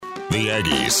The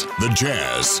Aggies, the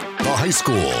Jazz, the high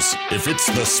schools. If it's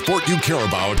the sport you care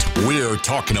about, we're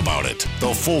talking about it.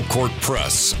 The Full Court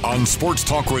Press on Sports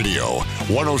Talk Radio,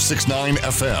 106.9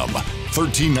 FM,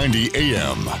 1390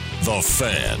 AM. The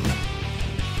Fan.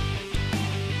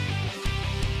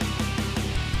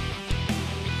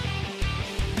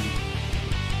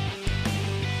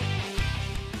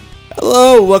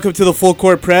 Hello, welcome to the Full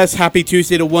Court Press. Happy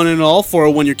Tuesday to one and all for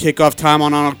a one-year kickoff time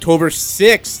on October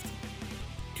 6th,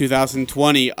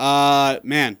 2020.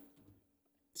 Man,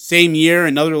 same year,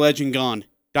 another legend gone.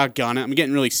 Doggone it, I'm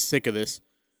getting really sick of this.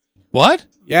 What?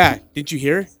 Yeah, didn't you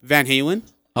hear? Van Halen?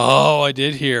 Oh, I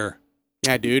did hear.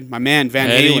 Yeah, dude, my man Van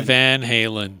Eddie Halen. Van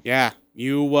Halen. Yeah,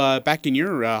 you, back in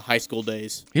your high school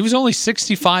days. He was only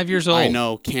 65 years old. I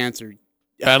know, cancer.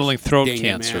 Battling throat Dang it,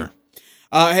 cancer. man.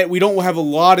 Hey, we don't have a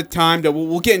lot of time.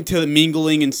 We'll get into the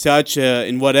mingling and such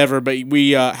and whatever, but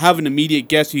we have an immediate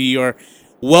guest we are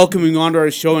welcoming onto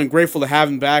our show and grateful to have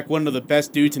him back. One of the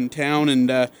best dudes in town and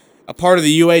a part of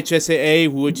the UHSAA,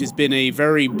 which has been a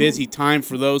very busy time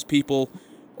for those people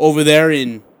over there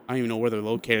in, I don't even know where they're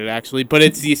located actually, but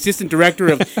it's the Assistant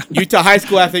Director of Utah High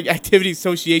School Athletic Activity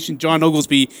Association, John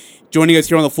Oglesby, joining us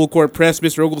here on the Full Court Press.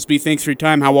 Mr. Oglesby, thanks for your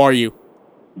time. How are you?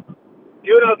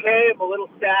 Doing okay. I'm a little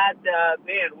sad.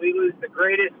 Man, we lose the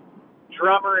greatest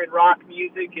drummer in rock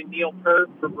music in Neil Peart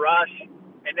from Rush,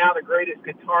 and now the greatest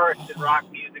guitarist in rock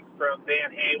music from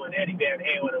Van Halen, Eddie Van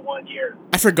Halen, in 1 year.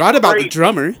 I forgot about the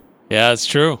drummer. Yeah, that's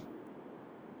true.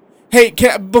 Hey,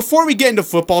 before we get into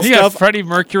football You stuff, got Freddie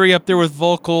Mercury up there with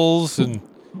vocals, and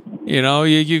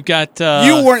you've got.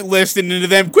 You weren't listening to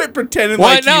them. Quit pretending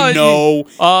What? like No, you know.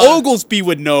 Oglesby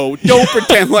would know. Don't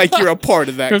pretend like you're a part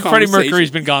of that Freddie conversation.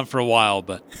 Mercury's been gone for a while,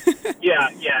 but. Yeah.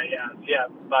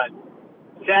 But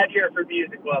sad here for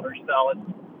music lovers, fellas.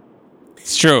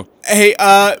 It's true. Hey,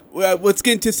 let's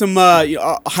get into some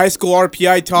high school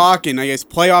RPI talk and I guess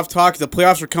playoff talk. The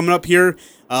playoffs are coming up here.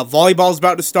 Volleyball's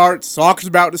about to start. Soccer's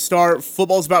about to start.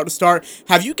 Football's about to start.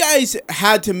 Have you guys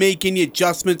had to make any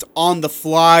adjustments on the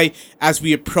fly as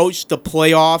we approach the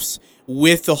playoffs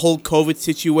with the whole COVID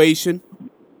situation?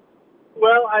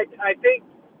 Well, I think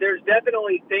there's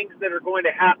definitely things that are going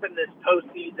to happen this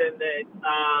postseason that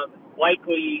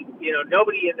likely,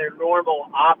 nobody in their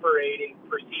normal operating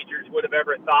procedures would have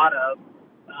ever thought of.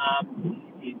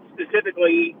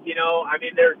 Specifically,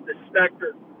 there's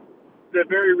the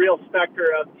very real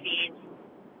specter of teams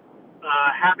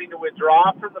having to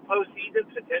withdraw from the postseason,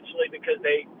 potentially because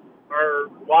they are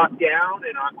locked down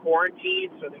and on quarantine,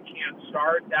 so they can't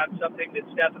start. That's something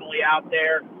that's definitely out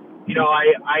there.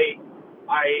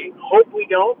 I hope we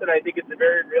don't, but I think it's a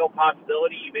very real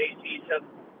possibility. You may see some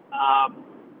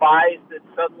buys that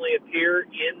suddenly appear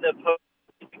in the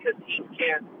postseason because teams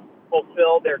can't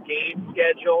fulfill their game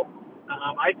schedule.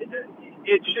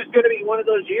 It's just going to be one of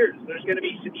those years. There's going to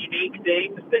be some unique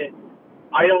things that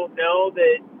I don't know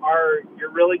that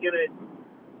you're really going to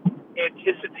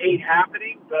anticipate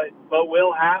happening, but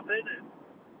will happen. And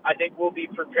I think we'll be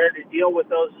prepared to deal with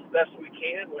those as best we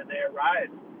can when they arrive.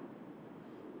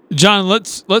 John,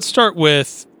 let's start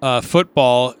with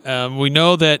football. We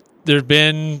know that there've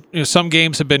been some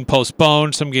games have been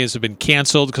postponed, some games have been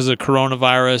canceled because of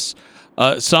coronavirus.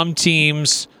 Some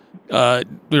teams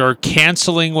are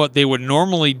canceling what they would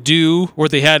normally do, or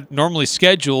they had normally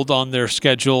scheduled on their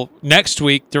schedule next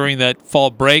week during that fall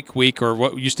break week, or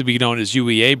what used to be known as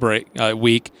UEA break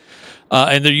week.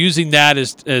 And they're using that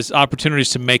as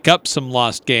opportunities to make up some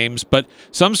lost games. But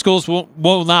some schools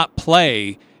will not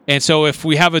play. And so if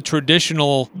we have a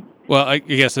traditional, well, I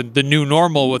guess the new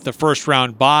normal with the first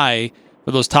round bye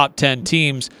for those top 10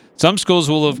 teams, some schools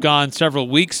will have gone several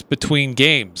weeks between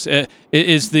games.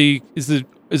 Is the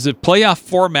playoff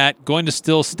format going to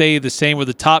still stay the same where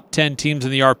the top 10 teams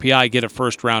in the RPI get a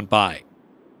first round bye?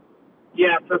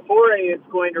 Yeah, for 4A, it's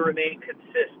going to remain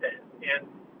consistent. And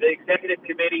the executive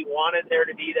committee wanted there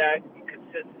to be that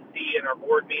consistency in our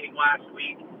board meeting last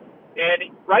week.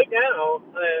 And right now,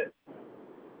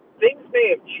 things may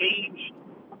have changed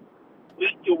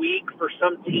week to week for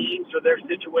some teams or their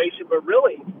situation, but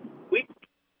really, we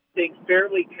think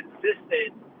fairly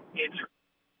consistent in.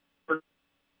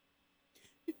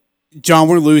 John,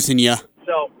 we're losing you.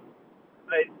 So,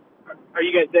 are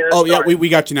you guys there? Oh, sorry. yeah, we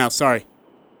got you now. Sorry.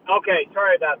 Okay,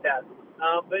 sorry about that.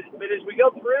 But as we go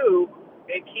through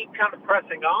and keep kind of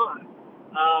pressing on,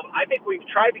 I think we've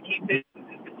tried to keep things as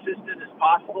consistent as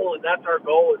possible, and that's our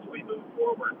goal as we move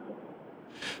forward.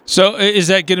 So is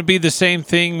that going to be the same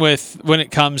thing with when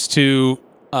it comes to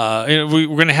we're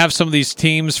going to have some of these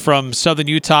teams from southern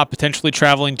Utah potentially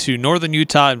traveling to northern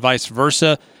Utah and vice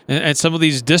versa, and some of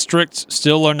these districts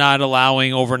still are not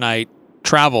allowing overnight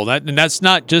travel. And that's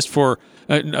not just for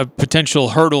a potential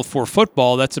hurdle for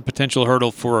football, that's a potential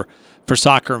hurdle for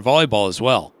soccer and volleyball as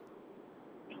well.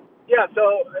 Yeah,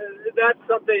 so that's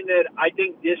something that I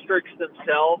think districts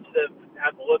themselves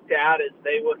have looked at as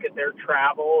they look at their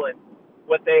travel and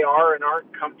what they are and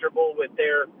aren't comfortable with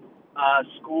their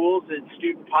schools and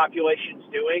student populations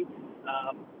doing.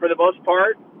 For the most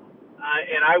part,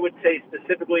 and I would say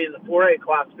specifically in the 4A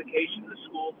classification, the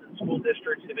schools and school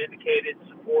districts have indicated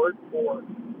support for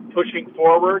pushing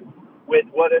forward with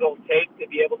what it'll take to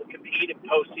be able to compete in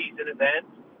postseason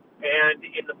events. And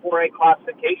in the 4A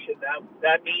classification,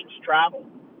 that means travel.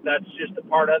 That's just a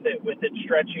part of it, with it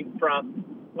stretching from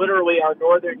literally our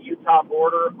northern Utah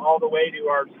border all the way to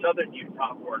our southern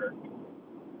Utah border.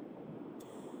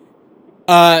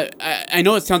 I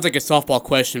know it sounds like a softball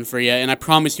question for you, and I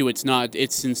promise you it's not.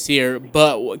 It's sincere.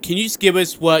 But can you just give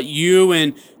us what you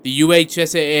and the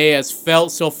UHSAA has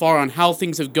felt so far on how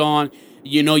things have gone?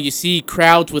 You know, you see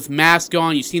crowds with masks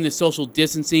on. You've seen the social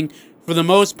distancing. For the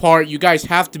most part, you guys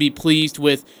have to be pleased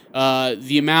with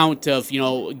the amount of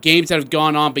games that have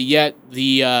gone on, but yet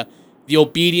the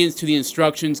obedience to the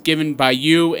instructions given by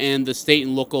you and the state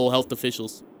and local health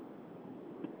officials.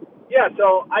 Yeah,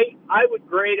 so I would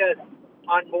grade us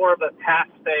on more of a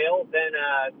pass-fail than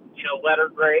a letter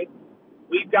grade.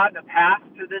 We've gotten a pass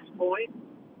to this point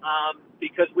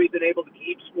because we've been able to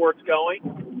keep sports going,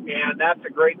 and that's a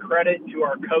great credit to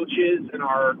our coaches and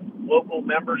our local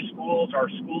member schools, our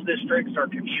school districts, our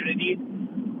communities.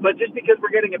 But just because we're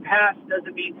getting a pass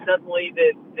doesn't mean suddenly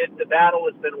that the battle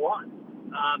has been won.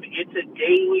 It's a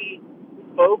daily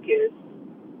focus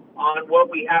on what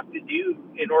we have to do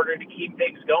in order to keep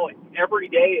things going. Every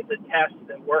day is a test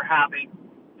that we're having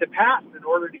to pass in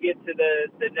order to get to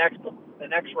the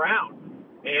next round.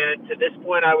 And to this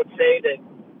point, I would say that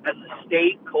as a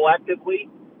state collectively,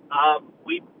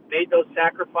 we've made those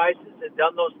sacrifices and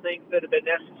done those things that have been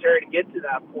necessary to get to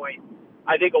that point.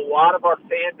 I think a lot of our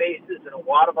fan bases and a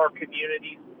lot of our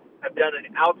communities have done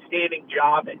an outstanding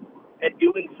job at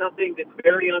doing something that's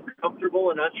very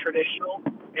uncomfortable and untraditional,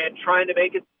 and trying to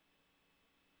make it,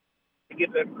 to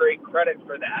give them great credit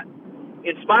for that.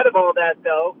 In spite of all that,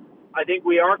 though, I think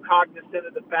we are cognizant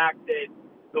of the fact that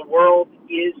the world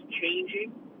is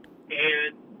changing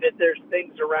and that there's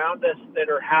things around us that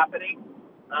are happening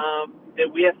that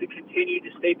we have to continue to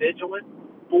stay vigilant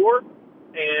for.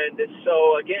 And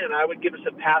so, again, I would give us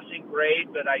a passing grade,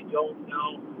 but I don't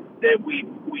know that we've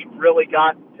really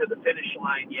gotten to the finish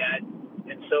line yet.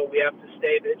 And so we have to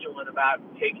stay vigilant about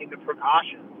taking the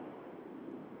precautions.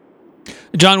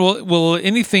 John, will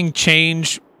anything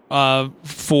change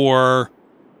for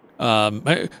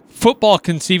football?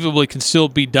 Conceivably can still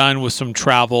be done with some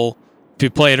travel if you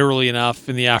play it early enough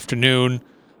in the afternoon.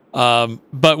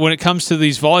 But when it comes to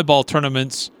these volleyball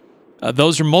tournaments,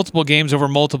 those are multiple games over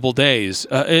multiple days.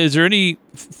 Is there any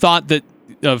thought that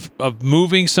of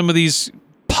moving some of these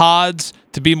pods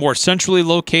to be more centrally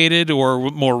located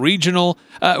or more regional?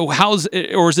 Or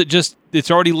is it just it's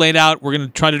already laid out? We're going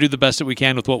to try to do the best that we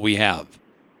can with what we have.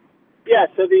 Yeah,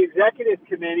 so the executive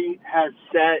committee has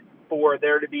set for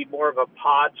there to be more of a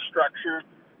pod structure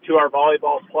to our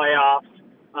volleyball playoffs.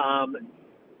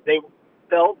 They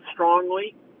felt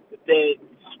strongly that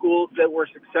schools that were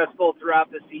successful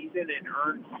throughout the season and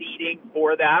earned seeding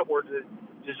for that were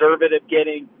deserving of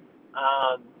getting,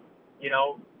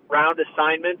 round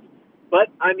assignments. But,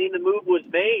 the move was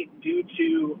made due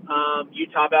to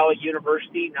Utah Valley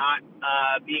University not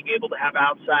being able to have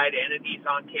outside entities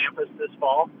on campus this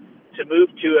fall, to move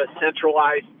to a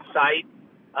centralized site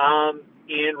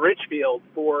in Richfield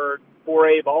for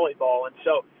 4A volleyball. And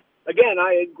so, again,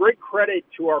 great credit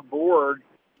to our board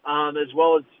as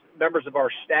well as members of our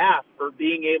staff for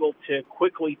being able to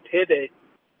quickly pivot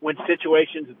when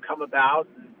situations have come about.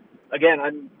 Again,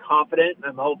 I'm confident and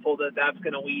I'm hopeful that that's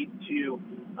going to lead to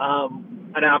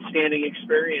an outstanding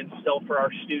experience still for our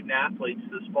student athletes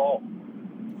this fall.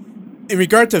 In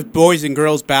regard to boys and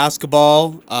girls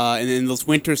basketball and in those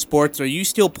winter sports, are you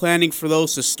still planning for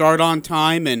those to start on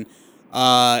time? And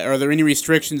are there any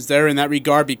restrictions there in that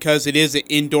regard because it is an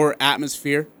indoor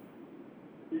atmosphere?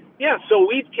 Yeah, so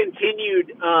we've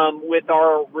continued with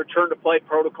our return-to-play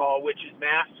protocol, which is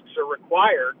masks are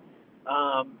required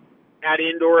at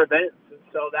indoor events. And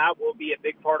so that will be a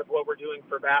big part of what we're doing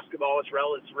for basketball as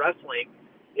well as wrestling,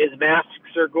 is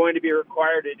masks are going to be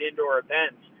required at indoor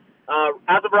events.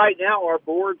 As of right now, our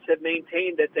boards have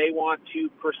maintained that they want to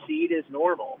proceed as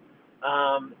normal.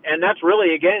 And that's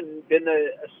really, again, been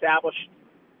the established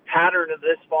pattern of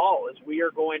this fall, is we are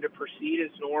going to proceed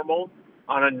as normal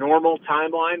on a normal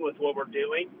timeline with what we're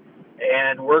doing.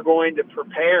 And we're going to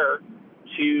prepare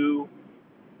to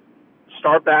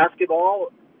start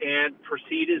basketball and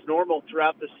proceed as normal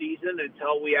throughout the season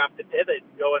until we have to pivot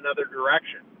and go another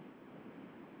direction.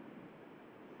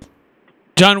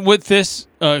 John, with this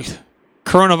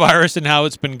coronavirus and how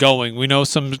it's been going, we know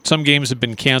some games have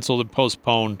been canceled and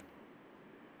postponed.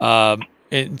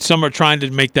 And some are trying to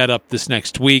make that up this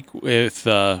next week with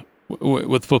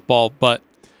football. But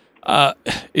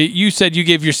you said you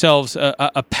gave yourselves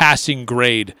a passing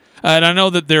grade, and I know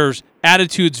that there's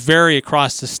attitudes vary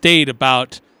across the state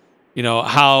about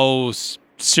how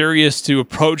serious to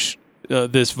approach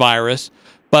this virus.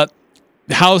 But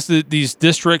how's these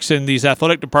districts and these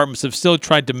athletic departments have still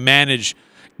tried to manage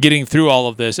getting through all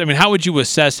of this? I mean, how would you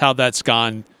assess how that's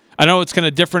gone? I know it's kind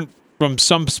of different from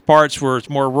some parts where it's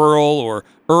more rural or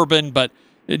urban, but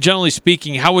generally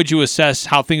speaking, how would you assess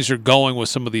how things are going with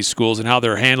some of these schools and how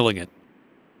they're handling it?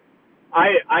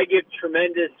 I give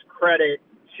tremendous credit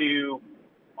to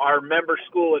our member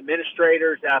school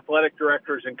administrators, athletic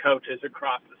directors, and coaches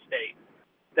across the state.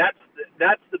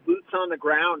 That's the boots on the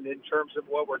ground in terms of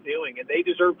what we're doing, and they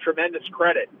deserve tremendous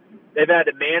credit. They've had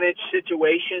to manage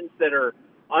situations that are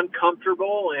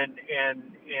uncomfortable and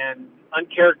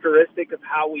uncharacteristic of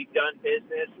how we've done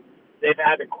business. They've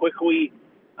had to quickly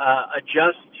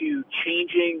adjust to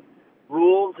changing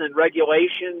rules and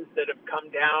regulations that have come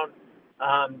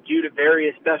down due to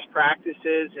various best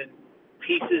practices and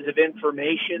pieces of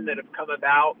information that have come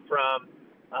about from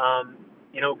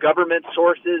government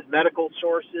sources, medical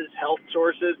sources, health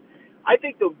sources. I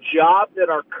think the job that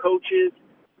our coaches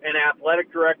and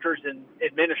athletic directors and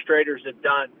administrators have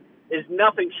done is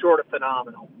nothing short of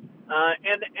phenomenal.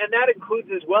 And that includes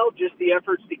as well just the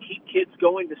efforts to keep kids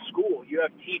going to school. You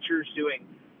have teachers doing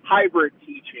hybrid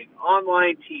teaching,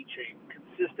 online teaching,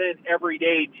 consistent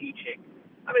everyday teaching.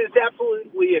 I mean, it's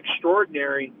absolutely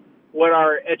extraordinary what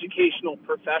our educational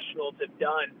professionals have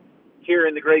done here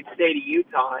in the great state of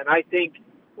Utah. And I think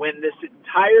when this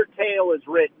entire tale is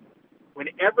written, when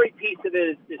every piece of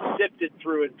it is sifted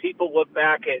through and people look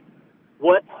back at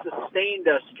what sustained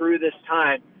us through this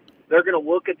time, they're going to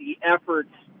look at the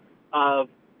efforts of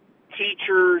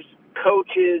teachers,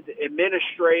 coaches,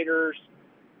 administrators.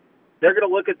 They're going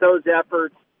to look at those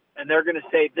efforts and they're going to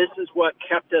say, this is what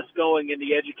kept us going in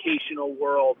the educational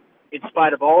world in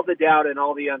spite of all the doubt and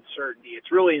all the uncertainty.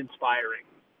 It's really inspiring.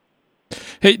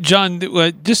 Hey, John,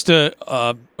 this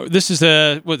is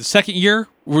the second year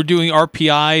we're doing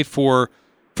RPI for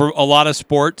a lot of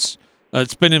sports.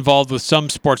 It's been involved with some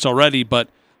sports already, but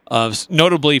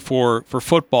notably for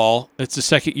football, it's the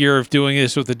second year of doing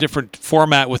this with a different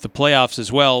format with the playoffs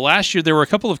as well. Last year, there were a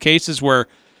couple of cases where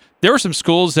there were some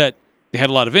schools that they had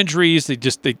a lot of injuries. They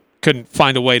couldn't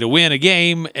find a way to win a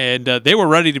game, and they were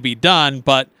ready to be done,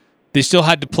 but they still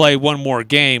had to play one more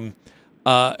game.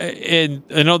 And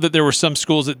I know that there were some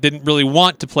schools that didn't really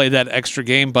want to play that extra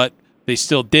game, but they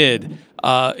still did.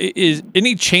 Is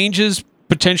any changes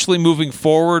potentially moving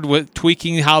forward with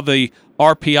tweaking how the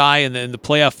RPI and then the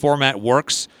playoff format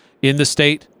works in the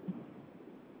state?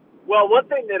 Well, one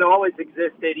thing that always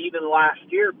existed even last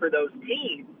year for those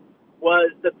teams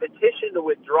was the petition to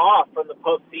withdraw from the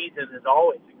postseason has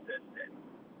always existed,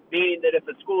 meaning that if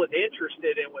a school is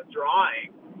interested in withdrawing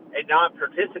and not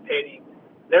participating,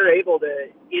 they're able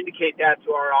to indicate that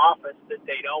to our office that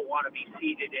they don't want to be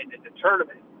seeded into the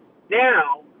tournament.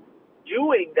 Now,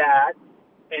 doing that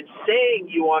and saying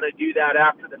you want to do that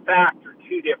after the fact are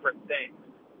two different things,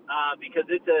 because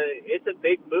it's a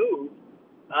big move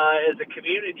as a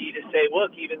community to say,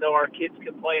 look, even though our kids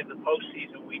can play in the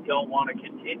postseason, we don't want to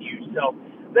continue. So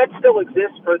that still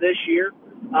exists for this year.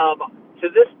 To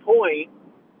this point,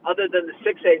 other than the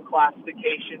 6A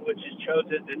classification, which has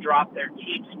chosen to drop their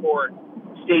team sport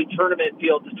state tournament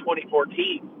field to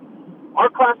 2014, our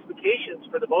classifications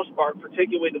for the most part,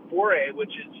 particularly the 4A,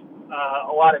 which is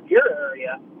a lot of your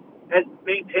area, has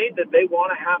maintained that they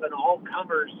want to have an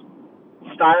all-comers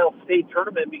style state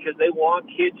tournament because they want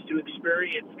kids to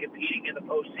experience competing in the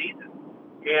postseason.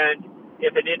 And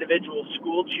if an individual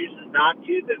school chooses not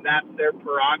to, then that's their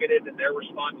prerogative and their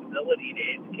responsibility to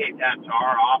indicate that to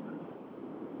our office.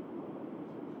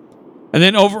 And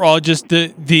then overall, just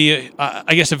the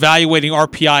I guess evaluating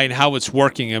RPI and how it's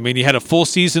working. I mean, you had a full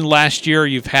season last year.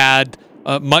 You've had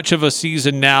much of a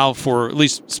season now for at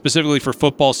least specifically for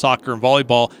football, soccer, and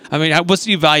volleyball. I mean, what's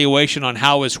the evaluation on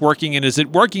how it's working, and is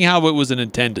it working how it was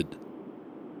intended?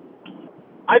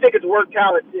 I think it's worked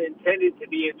how it's intended to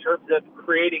be in terms of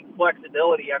creating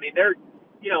flexibility. I mean,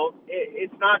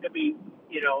 it's not to be,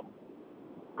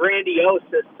 grandiose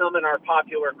as some in our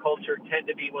popular culture tend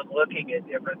to be when looking at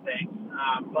different things.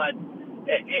 But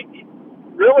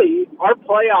really, our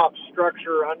playoff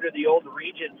structure under the old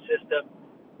region system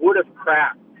would have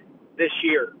cracked this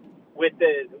year with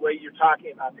the way you're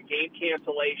talking about the game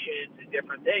cancellations and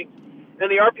different things. And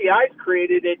the RPI's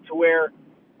created it to where,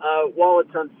 while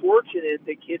it's unfortunate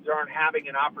that kids aren't having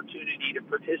an opportunity to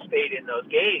participate in those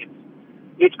games,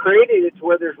 it's created it to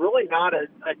where there's really not a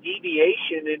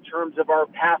deviation in terms of our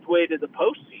pathway to the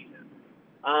postseason.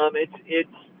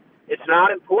 It's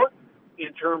not important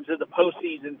in terms of the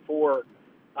postseason for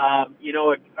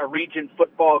a region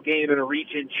football game and a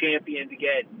region champion to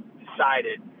get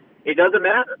decided. It doesn't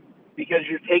matter because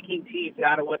you're taking teams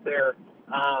out of what they're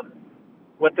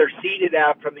seeded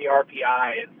at from the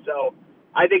RPI. And so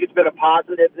I think it's been a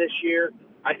positive this year.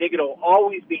 I think it'll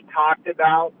always be talked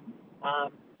about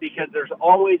because there's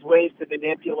always ways to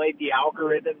manipulate the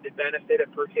algorithm to benefit a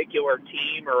particular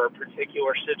team or a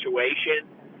particular situation.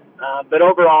 But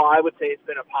overall, I would say it's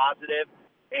been a positive,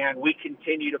 and we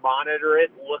continue to monitor it,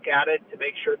 look at it to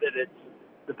make sure that it's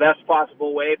the best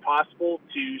possible way possible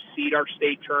to seed our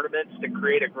state tournaments to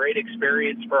create a great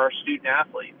experience for our student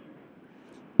athletes.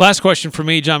 Last question for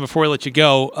me, John, before I let you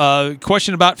go.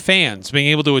 Question about fans being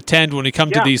able to attend when we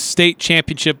come to these state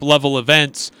championship level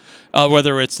events,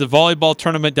 whether it's the volleyball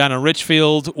tournament down in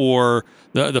Richfield or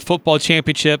the football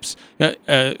championships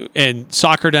and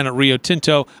soccer down at Rio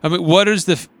Tinto. I mean,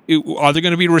 are there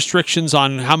going to be restrictions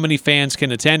on how many fans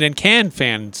can attend, and can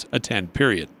fans attend,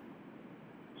 period?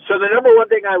 So the number one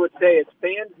thing I would say is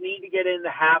fans need to get in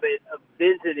the habit of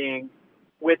visiting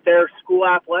with their school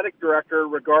athletic director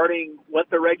regarding what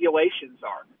the regulations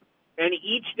are. And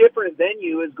each different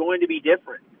venue is going to be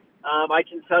different. I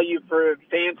can tell you for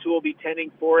fans who will be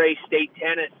attending 4A state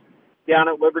tennis down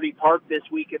at Liberty Park this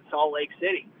week in Salt Lake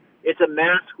City, it's a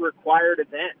mask-required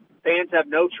event. Fans have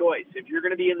no choice. If you're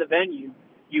going to be in the venue,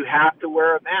 you have to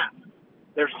wear a mask.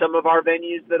 There's some of our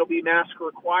venues that will be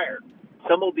mask-required.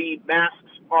 Some will be masks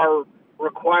are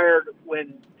required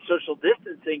when social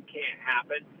distancing can't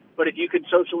happen, but if you can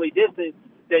socially distance,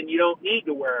 then you don't need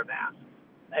to wear a mask.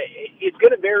 It's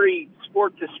going to vary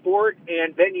sport to sport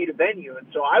and venue to venue, and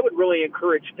so I would really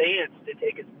encourage fans to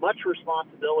take as much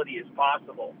responsibility as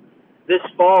possible this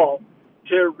fall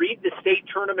to read the state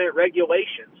tournament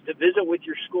regulations, to visit with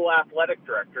your school athletic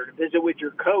director, to visit with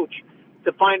your coach,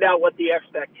 to find out what the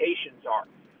expectations are.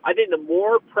 I think the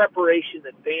more preparation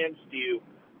that fans do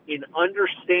in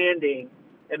understanding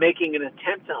and making an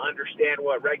attempt to understand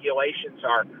what regulations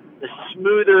are, the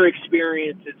smoother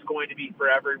experience it's going to be for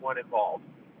everyone involved.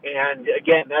 And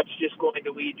again, that's just going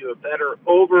to lead to a better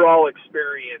overall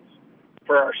experience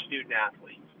for our student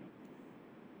athletes.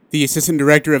 The Assistant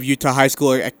Director of Utah High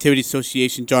School Activity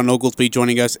Association, John Oglesby,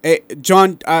 joining us. Hey,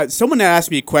 John, someone had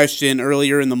asked me a question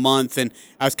earlier in the month, and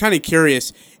I was kind of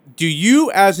curious. Do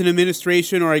you, as an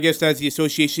administration, or I guess as the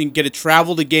association, get to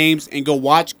travel to games and go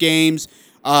watch games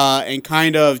and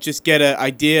kind of just get an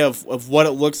idea of what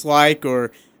it looks like?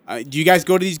 Or do you guys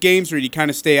go to these games, or do you kind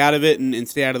of stay out of it and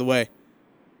stay out of the way?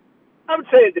 I would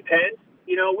say it depends.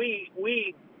 You know,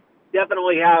 we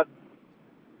definitely have,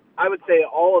 I would say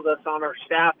all of us on our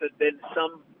staff have been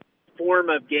some form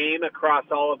of game across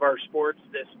all of our sports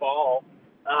this fall.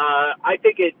 I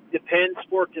think it depends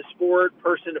sport to sport,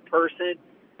 person to person.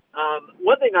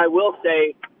 One thing I will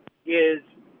say is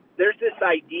there's this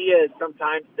idea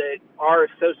sometimes that our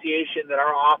association, that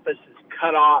our office is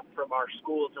cut off from our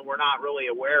schools and we're not really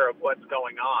aware of what's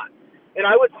going on. And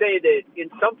I would say that in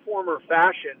some form or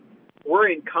fashion, we're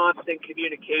in constant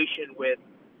communication with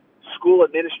school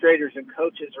administrators and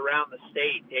coaches around the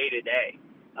state day to day.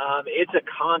 It's a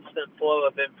constant flow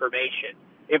of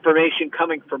information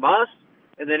coming from us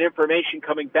and then information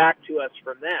coming back to us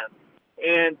from them.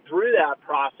 And through that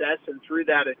process and through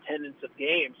that attendance of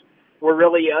games, we're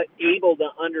really able to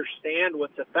understand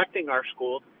what's affecting our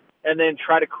schools and then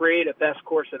try to create a best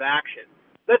course of action.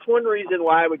 That's one reason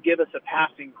why I would give us a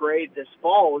passing grade this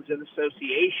fall as an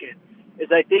association, is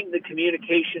I think the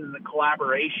communication and the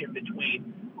collaboration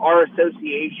between our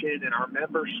association and our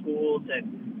member schools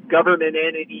and government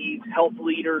entities, health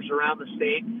leaders around the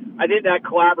state, I think that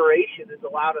collaboration has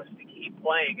allowed us to keep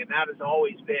playing, and that has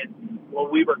always been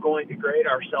what we were going to grade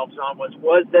ourselves on,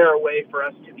 was there a way for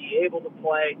us to be able to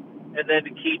play and then to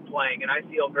keep playing? And I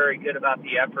feel very good about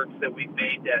the efforts that we've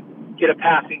made to get a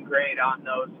passing grade on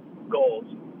those goals.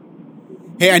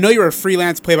 Hey, I know you're a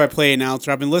freelance play-by-play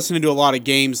announcer. I've been listening to a lot of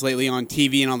games lately on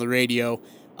TV and on the radio.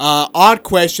 Odd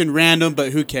question, random,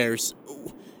 but who cares?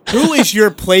 Who is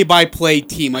your play-by-play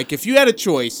team? Like, if you had a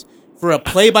choice for a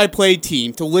play-by-play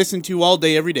team to listen to all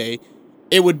day, every day,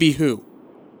 it would be who?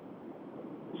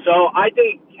 So I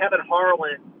think Kevin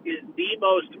Harlan is the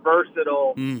most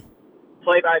versatile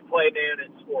play-by-play man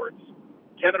in sports.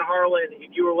 Kevin Harlan, if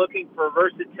you were looking for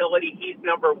versatility, he's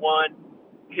number one.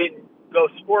 Can go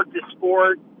sport to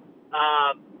sport,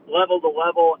 level to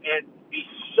level and be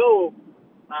so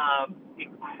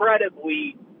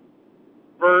incredibly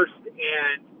versed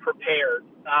and prepared.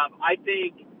 I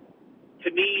think,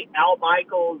 to me, Al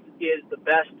Michaels is the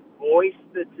best voice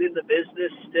that's in the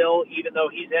business still, even though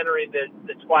he's entering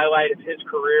the twilight of his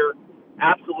career.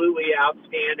 Absolutely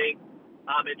outstanding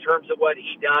in terms of what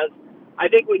he does. I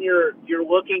think when you're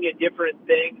looking at different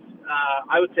things,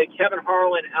 I would say Kevin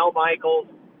Harlan, Al Michaels,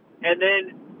 and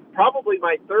then probably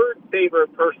my third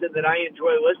favorite person that I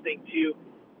enjoy listening to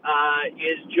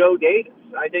is Joe Davis.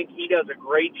 I think he does a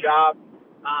great job,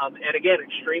 and again,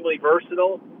 extremely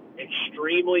versatile,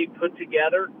 extremely put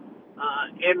together,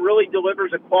 and really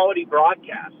delivers a quality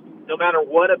broadcast no matter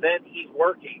what event he's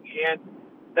working. And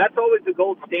that's always the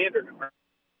gold standard.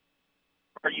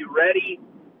 Are you ready?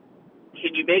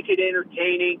 Can you make it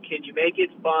entertaining? Can you make it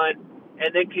fun?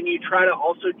 And then can you try to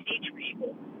also teach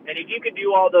people? And if you can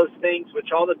do all those things,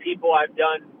 which all the people I've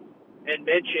done and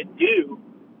mentioned do,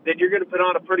 then you're going to put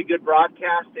on a pretty good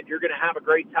broadcast and you're going to have a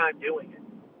great time doing it.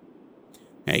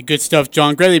 Hey, good stuff,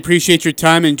 John. Greatly appreciate your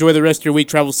time. Enjoy the rest of your week.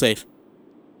 Travel safe.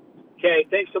 Okay,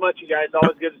 thanks so much, you guys.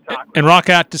 Always good to talk. And rock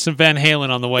out to some Van Halen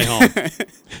on the way home.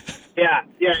 Yeah,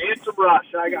 and some Rush.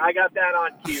 I got that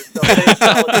on cue. So thanks,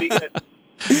 fellas. Be good.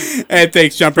 Hey,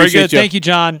 thanks, John. Very Appreciate good. you. Thank you,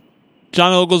 John.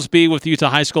 John Oglesby with the Utah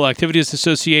High School Activities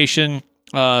Association.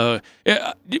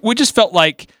 We just felt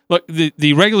like, look,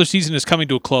 the regular season is coming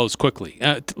to a close quickly.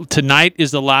 Tonight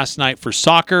is the last night for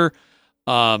soccer.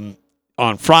 On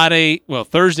Friday,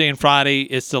 Thursday and Friday,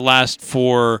 it's the last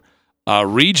for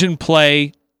region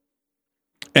play.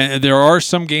 And there are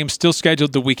some games still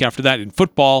scheduled the week after that. In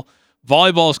football,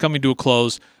 volleyball is coming to a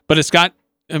close. But it's got.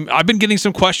 I've been getting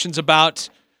some questions about,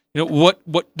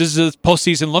 what does the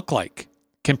postseason look like?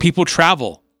 Can people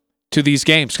travel to these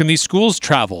games? Can these schools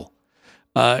travel?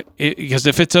 Because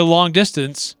if it's a long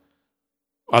distance,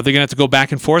 are they going to have to go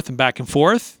back and forth?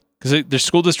 Because the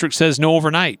school district says no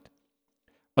overnight.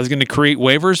 Are they going to create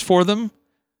waivers for them?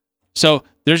 So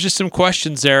there's just some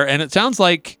questions there, and it sounds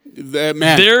like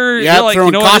they're like,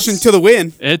 throwing caution to the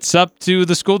wind. It's up to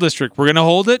the school district. We're going to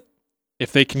hold it.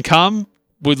 If they can come,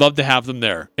 we'd love to have them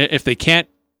there. If they can't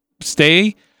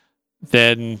stay,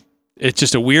 then it's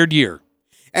just a weird year.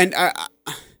 And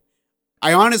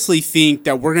I honestly think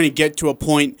that we're going to get to a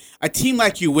point, a team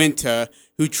like Uinta,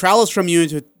 who travels from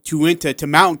Uinta to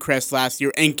Mountain Crest last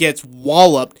year and gets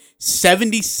walloped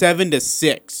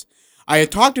 77-6. I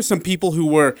had talked to some people who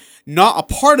were not a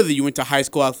part of the Uinta High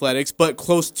School Athletics, but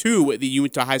close to the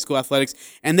Uinta High School Athletics,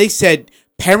 and they said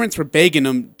parents were begging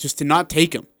them just to not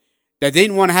take them. That they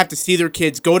didn't want to have to see their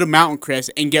kids go to Mountain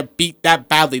Crest and get beat that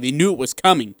badly. They knew it was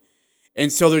coming.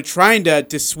 And so they're trying to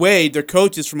dissuade their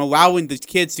coaches from allowing the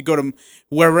kids to go to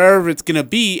wherever it's going to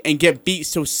be and get beat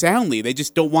so soundly. They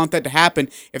just don't want that to happen.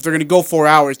 If they're going to go 4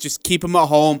 hours, just keep them at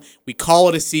home. We call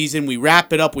it a season. We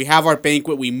wrap it up. We have our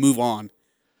banquet. We move on.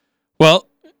 Well,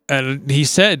 and he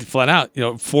said flat out,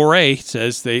 4A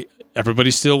says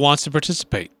everybody still wants to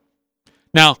participate.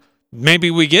 Now, maybe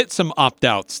we get some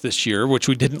opt-outs this year, which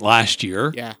we didn't last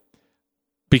year. Yeah.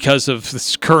 Because of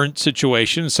this current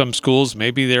situation, some schools,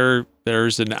 maybe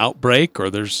there's an outbreak or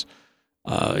there's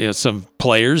some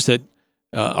players that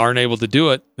aren't able to do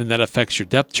it, and that affects your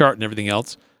depth chart and everything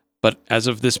else. But as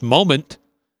of this moment,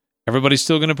 everybody's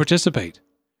still going to participate.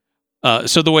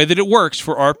 So the way that it works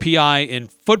for RPI in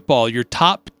football, your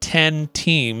top 10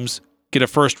 teams get a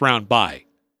first-round bye.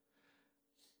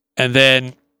 And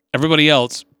then everybody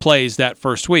else plays that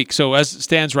first week. So as it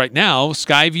stands right now,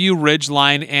 Skyview,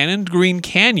 Ridgeline, and Green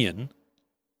Canyon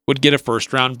would get a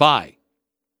first-round bye.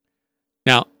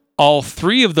 Now, all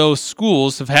three of those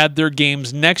schools have had their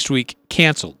games next week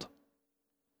canceled.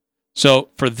 So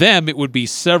for them, it would be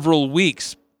several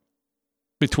weeks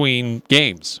between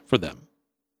games for them.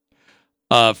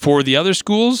 For the other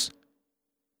schools,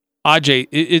 Ajay,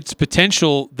 it's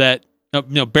potential that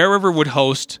Bear River would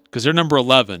host, because they're number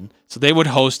 11, so they would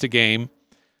host a game.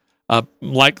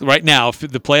 Like right now, if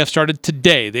the playoff started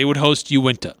today, they would host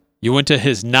Uinta. Uinta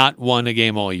has not won a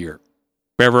game all year.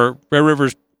 Bear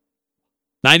River's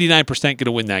 99% going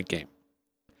to win that game.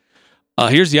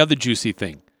 Here's the other juicy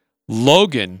thing.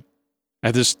 Logan,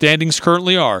 as the standings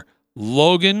currently are,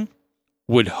 Logan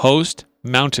would host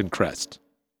Mountain Crest.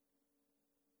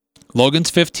 Logan's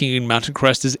 15, Mountain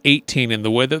Crest is 18, and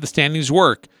the way that the standings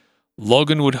work,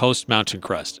 Logan would host Mountain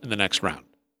Crest in the next round.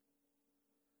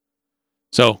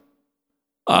 So,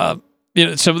 some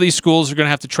of these schools are going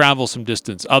to have to travel some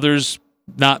distance. Others,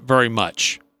 not very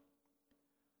much.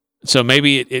 So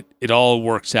maybe it all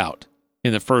works out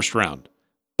in the first round.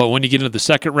 But when you get into the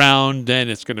second round, then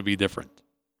it's going to be different.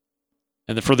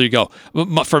 and the further you go.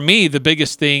 For me, the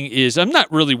biggest thing is I'm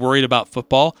not really worried about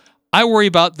football. I worry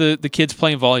about the kids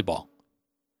playing volleyball.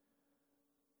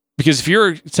 Because if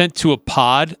you're sent to a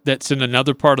pod that's in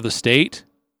another part of the state,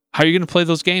 how are you going to play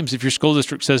those games if your school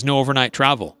district says no overnight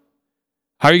travel?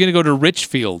 How are you going to go to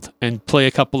Richfield and play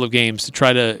a couple of games to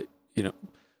try to,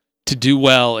 to do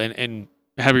well and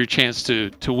have your chance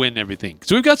to win everything?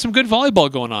 So we've got some good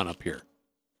volleyball going on up here.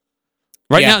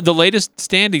 Right now, the latest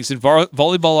standings in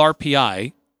volleyball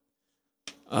RPI,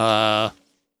 let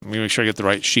me make sure I get the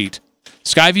right sheet.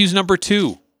 Skyview's number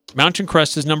 2. Mountain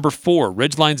Crest is number 4.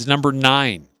 Ridgeline's number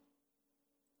 9.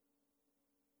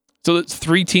 So it's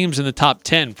 3 teams in the top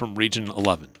 10 from Region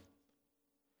 11.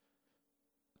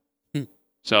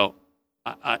 So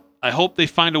I hope they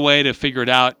find a way to figure it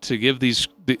out to give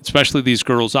especially these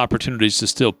girls, opportunities to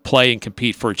still play and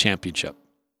compete for a championship.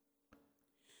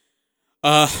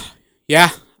 Yeah.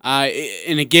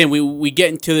 And again, we get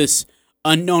into this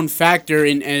unknown factor,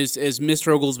 and as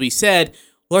Mr. Oglesby said,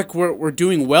 look, we're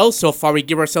doing well so far. We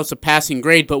give ourselves a passing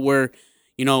grade, but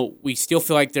we still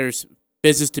feel like there's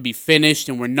business to be finished,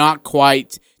 and we're not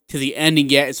quite to the ending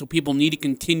yet. And so people need to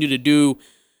continue to do,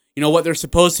 what they're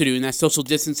supposed to do, and that's social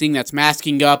distancing, that's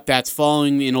masking up, that's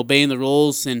following and obeying the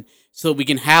rules, and so we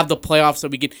can have the playoffs. So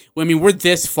we're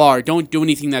this far. Don't do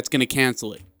anything that's going to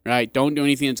cancel it, right? Don't do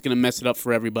anything that's going to mess it up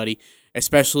for everybody,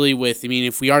 especially with,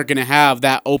 if we are going to have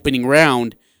that opening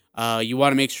round, you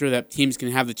want to make sure that teams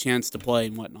can have the chance to play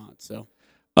and whatnot. So,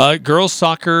 girls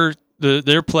soccer,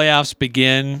 their playoffs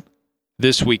begin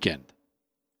this weekend.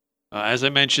 As I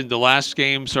mentioned, the last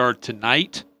games are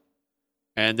tonight,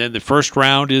 and then the first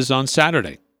round is on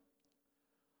Saturday.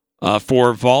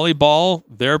 For volleyball,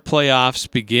 their playoffs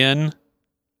begin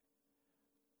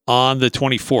on the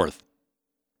 24th.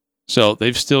 So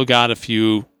they've still got a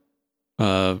few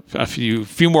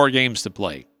more games to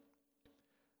play.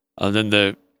 Then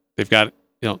they've got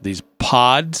these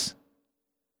pods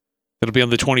that'll be on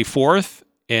the 24th,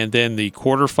 and then the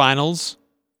quarterfinals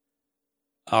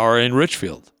are in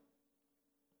Richfield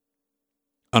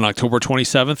on October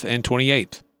 27th and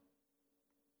 28th.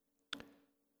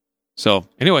 So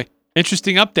anyway,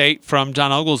 interesting update from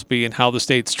John Oglesby and how the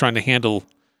state's trying to handle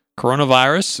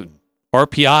coronavirus and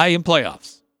RPI and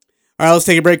playoffs. All right, let's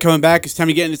take a break. Coming back, it's time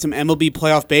to get into some MLB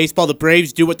playoff baseball. The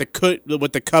Braves do what the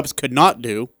Cubs could not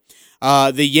do.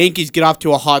 The Yankees get off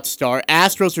to a hot start.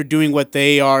 Astros are doing what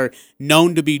they are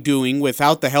known to be doing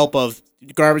without the help of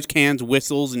garbage cans,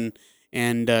 whistles,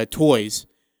 and toys.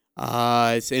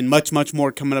 And much, much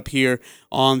more coming up here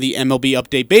on the MLB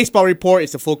Update Baseball Report.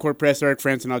 It's the Full Court Press,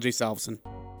 Frandsen Ajay Salvesen.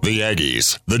 The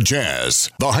Aggies, the Jazz,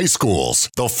 the high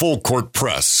schools, the Full Court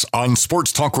Press on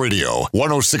Sports Talk Radio,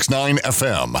 106.9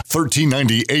 FM,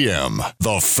 1390 AM,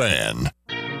 The Fan.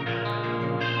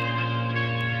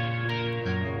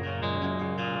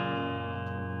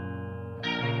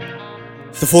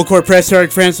 The Full Court Press,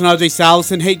 Frandsen Ajay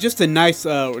Salvesen. Hey, just a nice,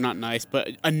 or not nice,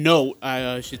 but a note,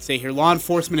 I should say here. Law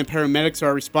enforcement and paramedics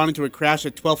are responding to a crash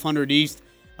at 1200 East,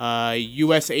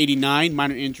 US 89.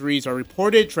 Minor injuries are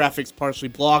reported. Traffic's partially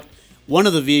blocked. One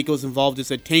of the vehicles involved is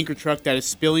a tanker truck that is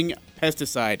spilling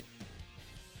pesticide.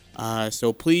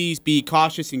 So please be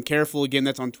cautious and careful. Again,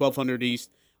 that's on 1200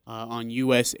 East on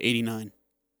US 89.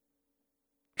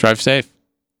 Drive safe.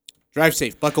 Drive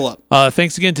safe. Buckle up.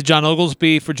 Thanks again to John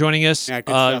Oglesby for joining us.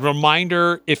 Yeah,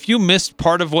 reminder, if you missed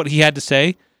part of what he had to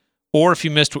say, or if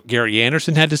you missed what Gary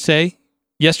Anderson had to say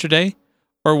yesterday,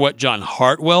 or what John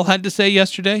Hartwell had to say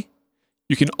yesterday,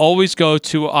 you can always go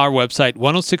to our website,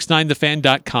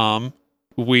 1069thefan.com.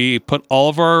 We put all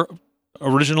of our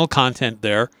original content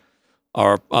there,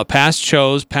 our past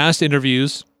shows, past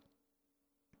interviews,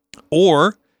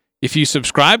 or if you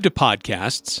subscribe to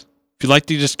podcasts, if you'd like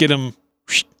to just get them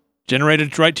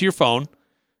generated right to your phone,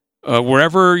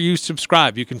 wherever you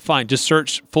subscribe, you can find. Just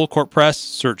search Full Court Press,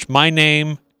 search my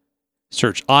name,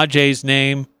 search Ajay's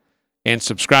name, and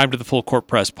subscribe to the Full Court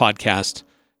Press podcast,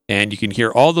 and you can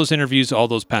hear all those interviews, all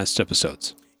those past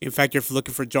episodes. In fact, if you're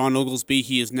looking for John Oglesby,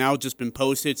 he has now just been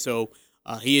posted, so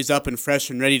he is up and fresh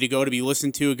and ready to go to be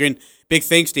listened to. Again, big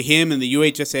thanks to him and the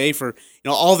UHSAA for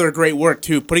all their great work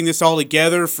too. Putting this all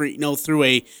together for through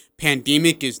a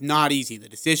pandemic is not easy. The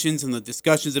decisions and the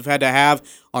discussions they've had to have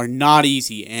are not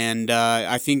easy, and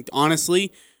I think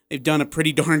honestly they've done a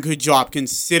pretty darn good job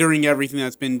considering everything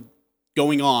that's been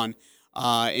going on,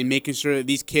 and making sure that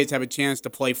these kids have a chance to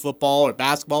play football or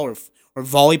basketball or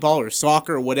volleyball or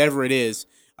soccer or whatever it is.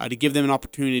 To give them an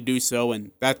opportunity to do so, and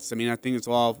I think it's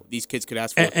all these kids could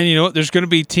ask for. And you know what? There's going to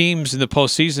be teams in the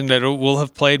postseason that will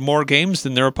have played more games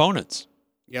than their opponents.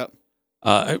 Yep.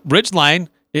 Ridgeline,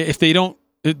 if they don't,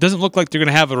 it doesn't look like they're going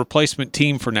to have a replacement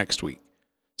team for next week.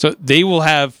 So they will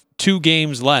have 2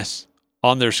 games less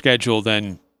on their schedule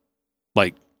than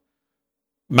like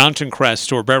Mountain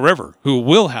Crest or Bear River, who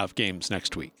will have games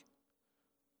next week.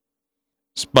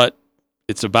 But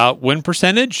it's about win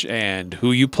percentage and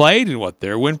who you played and what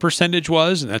their win percentage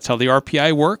was, and that's how the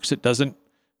RPI works. It doesn't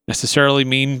necessarily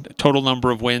mean total number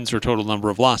of wins or total number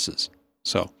of losses.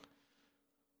 So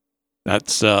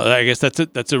that's I guess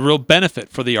that's a real benefit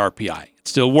for the RPI. It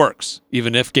still works,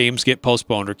 even if games get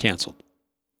postponed or canceled.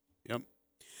 Yep.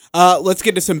 Let's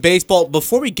get to some baseball.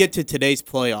 Before we get to today's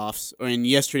playoffs, or in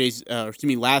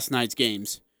last night's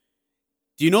games,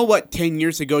 do you know what 10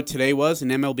 years ago today was in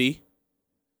MLB?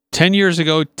 10 years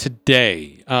ago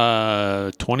today,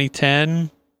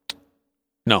 2010?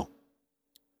 No.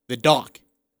 The Doc.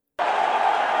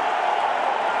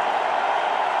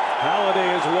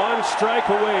 Halladay is 1 strike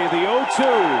away. The 0-2.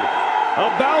 A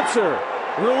bouncer.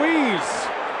 Ruiz.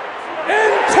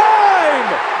 In time!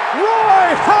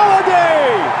 Roy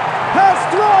Halladay has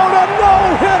thrown a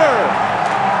no-hitter.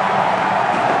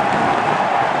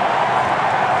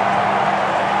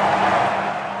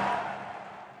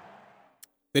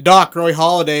 The Doc, Roy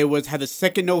Halladay, had the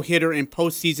second no-hitter in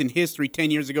postseason history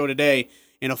 10 years ago today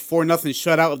in a 4-0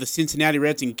 shutout of the Cincinnati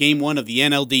Reds in Game 1 of the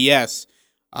NLDS.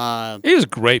 He was a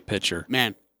great pitcher.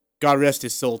 Man, God rest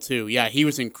his soul, too. Yeah, he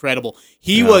was incredible.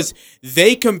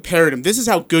 They compared him. This is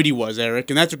how good he was, Eric,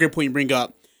 and that's a great point you bring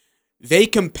up. They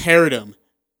compared him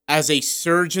as a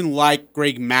surgeon like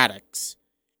Greg Maddux.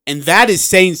 And that is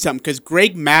saying something, because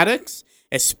Greg Maddux,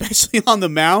 especially on the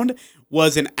mound,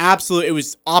 was it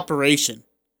was operation.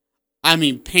 I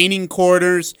mean, painting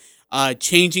corners,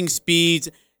 changing speeds,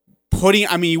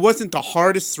 he wasn't the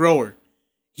hardest thrower.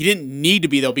 He didn't need to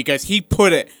be, though, because he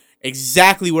put it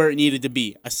exactly where it needed to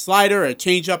be. A slider, a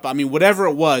changeup, whatever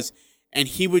it was, and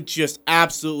he would just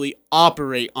absolutely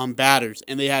operate on batters,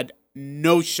 and they had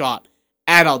no shot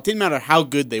at all. It didn't matter how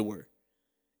good they were.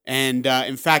 And,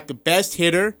 in fact, the best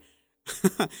hitter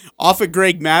off of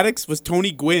Greg Maddux was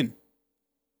Tony Gwynn.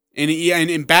 And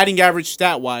in batting average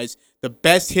stat-wise, the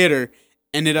best hitter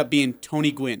ended up being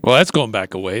Tony Gwynn. Well, that's going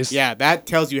back a ways. Yeah, that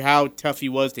tells you how tough he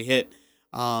was to hit.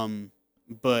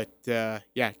 Good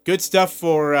stuff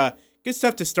good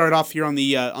stuff to start off here on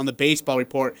the baseball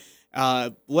report.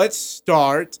 Let's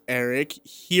start, Eric,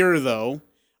 here though.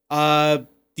 The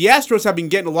Astros have been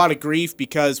getting a lot of grief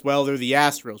because, well, they're the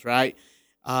Astros, right?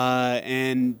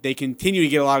 And they continue to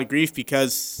get a lot of grief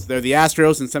because they're the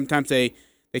Astros, and sometimes they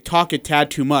talk a tad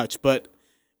too much. But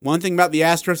one thing about the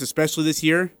Astros, especially this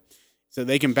year, so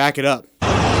they can back it up.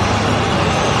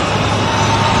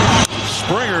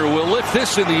 Springer will lift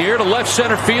this in the air to left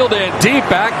center field and deep.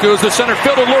 Back goes the center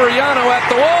fielder Luriano at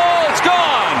the wall. It's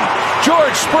gone.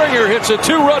 George Springer hits a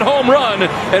 2-run home run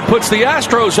and puts the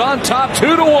Astros on top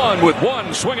 2-1 with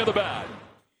one swing of the bat.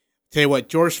 Tell you what,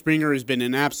 George Springer has been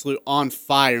an absolute on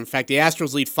fire. In fact, the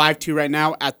Astros lead 5-2 right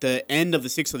now at the end of the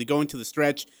sixth, so they go into the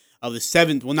stretch of the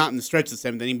seventh. Well, not in the stretch of the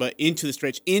seventh inning, but into the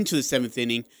stretch into the seventh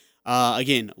inning.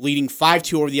 Again, leading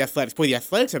 5-2 over the Athletics. Boy, the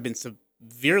Athletics have been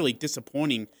severely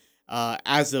disappointing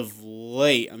as of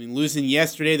late. Losing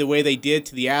yesterday the way they did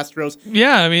to the Astros.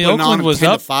 Yeah, Oakland was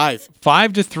up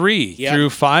 5-3 yep. through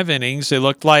 5 innings. They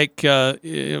looked like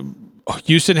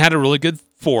Houston had a really good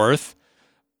fourth,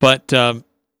 but and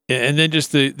then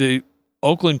just the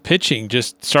Oakland pitching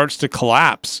just starts to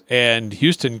collapse, and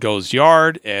Houston goes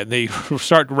yard, and they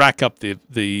start to rack up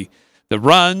the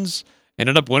runs.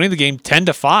 Ended up winning the game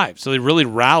 10-5. So they really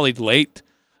rallied late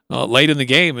in the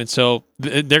game, and so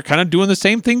they're kind of doing the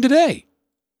same thing today.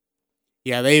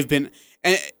 Yeah, they've been.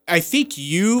 And I think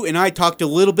you and I talked a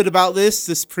little bit about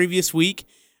this previous week,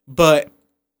 but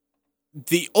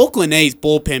the Oakland A's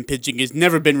bullpen pitching has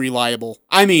never been reliable.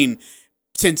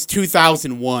 Since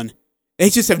 2001.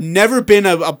 They just have never been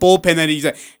a bullpen that he's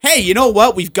like, hey, you know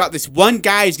what? We've got this one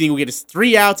guy who's going to get us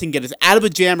 3 outs and get us out of a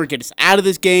jam or get us out of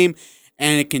this game.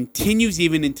 And it continues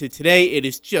even into today. It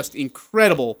is just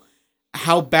incredible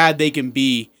how bad they can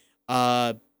be,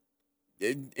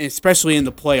 especially in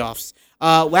the playoffs.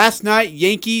 Last night,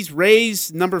 Yankees,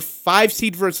 Rays, number 5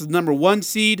 seed versus number 1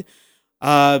 seed.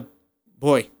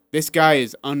 Boy, this guy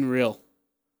is unreal.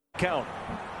 Count.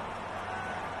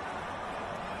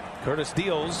 Curtis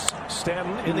deals.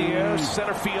 Stanton in the air,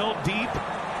 center field, deep.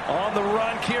 On the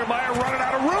run, Kiermaier running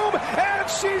out of room, and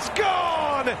she's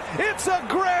gone! It's a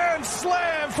grand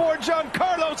slam for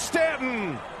Giancarlo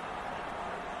Stanton.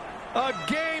 A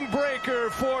game breaker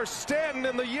for Stanton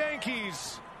and the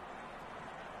Yankees.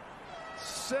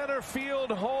 Center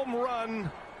field home run,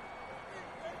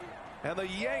 and the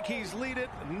Yankees lead it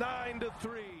 9-3.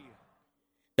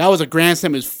 That was a grand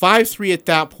slam. It was 5-3 at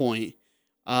that point.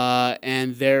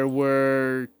 And there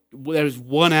were there was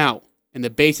one out, and the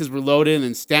bases were loaded, and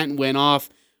then Stanton went off.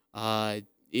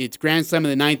 It's grand slam in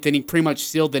the ninth inning, pretty much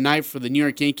sealed the night for the New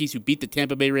York Yankees, who beat the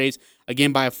Tampa Bay Rays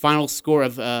again by a final score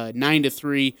of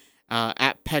 9-3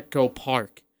 at Petco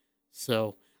Park.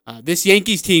 So this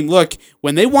Yankees team, look,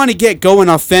 when they want to get going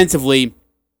offensively,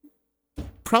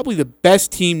 probably the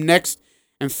best team next.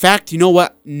 In fact, you know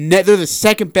what? They're the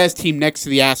second best team next to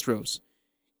the Astros.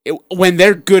 When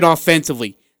they're good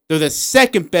offensively, they're the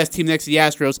second best team next to the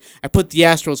Astros. I put the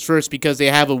Astros first because they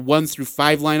have a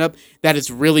 1-5 lineup that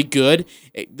is really good.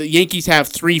 The Yankees have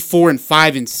 3, 4, and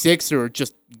 5 and 6 that are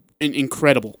just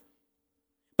incredible.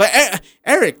 But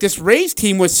Eric, this Rays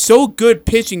team was so good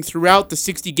pitching throughout the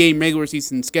 60-game regular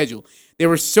season schedule. They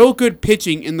were so good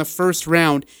pitching in the first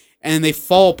round, and they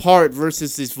fall apart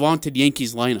versus this vaunted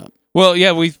Yankees lineup. Well,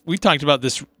 yeah, we talked about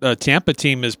this Tampa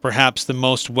team as perhaps the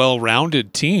most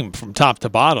well-rounded team from top to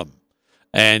bottom.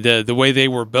 And the way they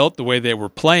were built, the way they were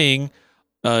playing,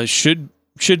 should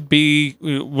be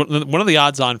one of the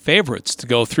odds-on favorites to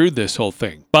go through this whole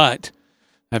thing. But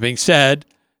that being said,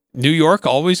 New York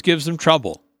always gives them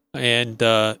trouble, and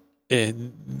the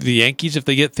Yankees, if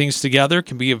they get things together,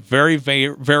 can be a very,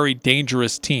 very, very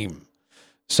dangerous team.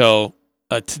 So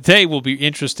today will be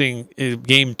interesting in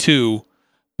Game 2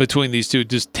 between these two.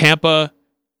 Does Tampa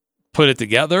put it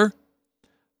together,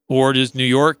 or does New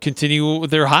York continue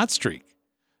with their hot streak?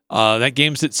 That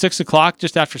game's at 6 o'clock,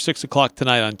 just after 6 o'clock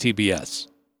tonight on TBS,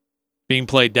 being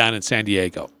played down in San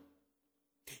Diego.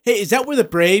 Hey, is that where the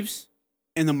Braves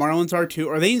and the Marlins are too?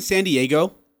 Are they in San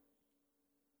Diego?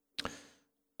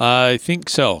 I think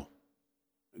so.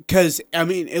 Because, I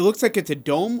mean, it looks like it's a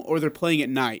dome or they're playing at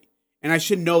night. And I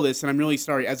should know this, and I'm really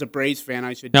sorry. As a Braves fan,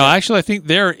 I should know. No, actually, I think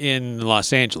they're in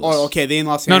Los Angeles. Oh, okay, they in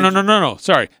Los Angeles? No.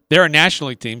 Sorry. They're a National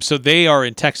League team, so they are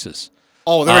in Texas.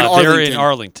 Oh, they're in Arlington. They're in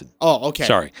Arlington. Oh, okay.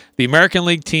 Sorry. The American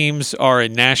League teams are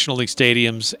in National League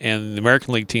stadiums, and the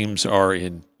American League teams are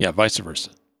in, vice versa.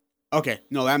 Okay.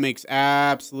 No, that makes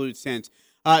absolute sense.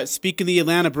 Speaking of the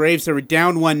Atlanta Braves, they were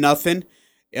down 1-0.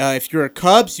 If you're a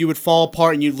Cubs, you would fall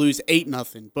apart and you'd lose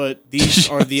 8-0. But these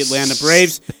are the Atlanta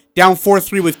Braves. Down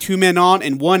 4-3 with 2 men on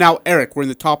and 1 out. Eric, we're in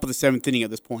the top of the 7th inning at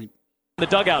this point. The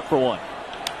dugout for one.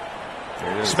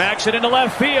 Smacks it into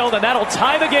left field, and that'll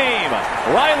tie the game.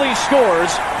 Riley scores.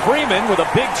 Freeman with a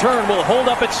big turn will hold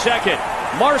up at second.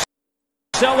 Marcell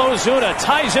Ozuna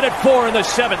ties it at 4 in the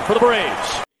 7th for the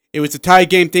Braves. It was a tie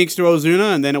game thanks to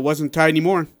Ozuna, and then it wasn't tied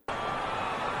anymore.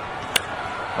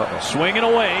 Swinging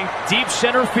away, deep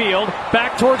center field,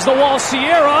 back towards the wall.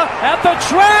 Sierra at the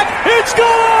track. It's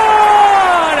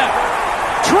gone!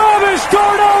 Travis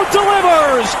d'Arnaud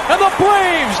delivers, and the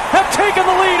Braves have taken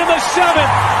the lead in the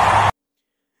 7th.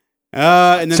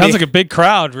 And then sounds like a big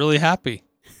crowd, really happy.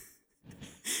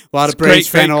 A lot of Braves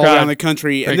fans all crowd. around the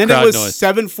country. Great and then it was noise.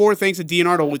 7-4 thanks to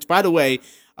D'Arnaud, which, by the way,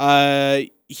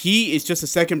 he is just the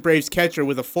second Braves catcher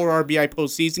with a 4 RBI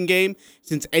postseason game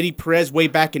since Eddie Perez way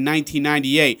back in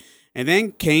 1998. And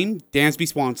then came Dansby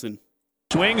Swanson.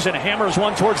 Swings and hammers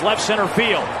one towards left center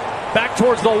field. Back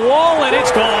towards the wall, and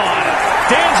it's gone.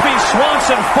 Dansby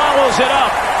Swanson follows it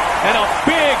up. And a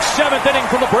big 7th inning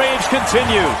from the Braves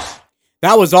continues.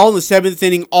 That was all in the 7th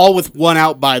inning, all with 1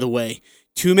 out, by the way.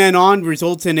 2 men on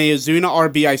results in a Ozuna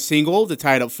RBI single to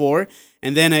tie it up 4.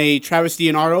 And then a Travis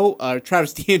D'Arnaud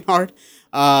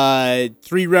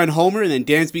 3-run homer, and then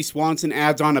Dansby Swanson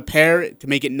adds on a pair to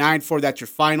make it 9-4. That's your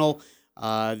final.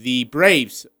 The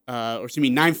Braves,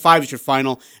 9-5 is your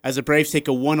final, as the Braves take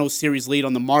a 1-0 series lead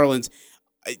on the Marlins.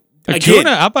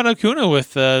 Acuna, how about Acuna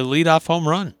with a leadoff home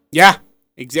run? Yeah,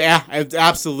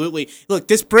 absolutely. Look,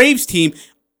 this Braves team,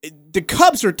 the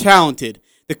Cubs are talented.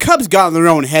 The Cubs got in their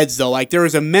own heads, though. Like, there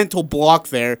was a mental block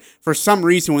there for some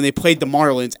reason when they played the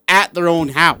Marlins at their own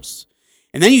house.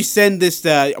 And then you send this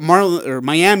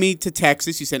Miami to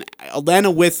Texas. You send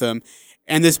Atlanta with them.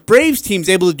 And this Braves team's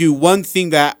able to do one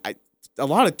thing that a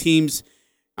lot of teams,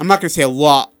 I'm not going to say a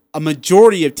lot, a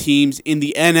majority of teams in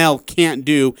the NL can't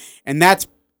do. And that's,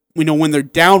 when they're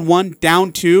down 1,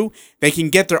 down 2, they can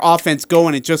get their offense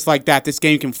going. And just like that, this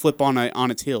game can flip on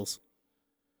its heels.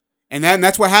 And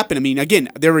that's what happened. I mean, again,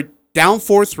 they were down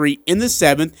 4-3 in the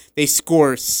 7th. They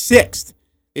score 6th.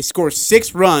 They score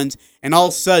 6 runs. And all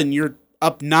of a sudden, you're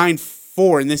up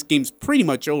 9-4, and this game's pretty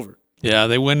much over. Yeah,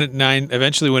 they win at 9.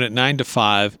 Eventually, win at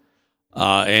 9-5,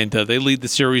 and they lead the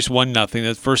series 1-0.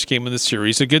 The first game of the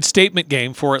series, a good statement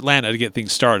game for Atlanta to get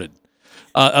things started.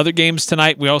 Other games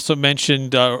tonight, we also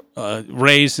mentioned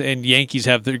Rays and Yankees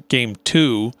have their game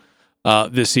 2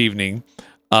 this evening,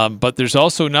 but there's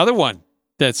also another one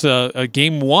that's a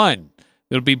game 1.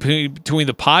 It'll be between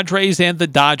the Padres and the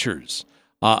Dodgers.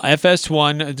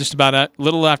 FS1 just about a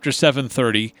little after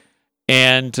 7:30.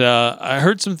 And I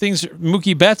heard some things,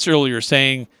 Mookie Betts earlier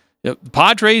saying, the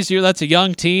Padres here, that's a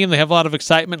young team. They have a lot of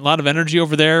excitement, a lot of energy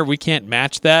over there. We can't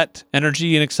match that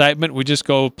energy and excitement. We just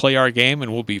go play our game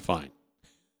and we'll be fine.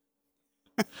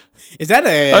 Is that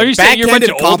a Are you saying you're a bunch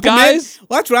of old guys?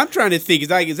 Well, that's what I'm trying to think.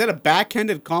 Is that a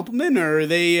backhanded compliment, or are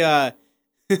they or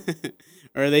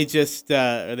are they just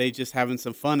having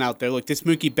some fun out there? Look, this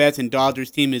Mookie Betts and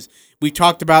Dodgers team is, we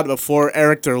talked about it before,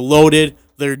 Eric. They're loaded.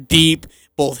 They're deep,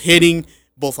 both hitting,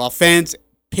 both offense,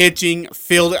 pitching,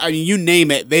 field. I mean, you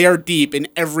name it. They are deep in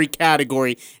every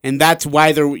category, and that's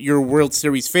why they're your World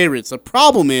Series favorites. The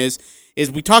problem is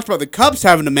we talked about the Cubs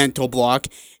having a mental block.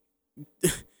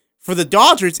 For the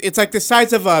Dodgers, it's like the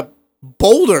size of a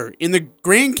boulder in the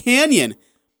Grand Canyon.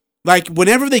 Like,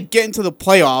 whenever they get into the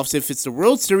playoffs, if it's the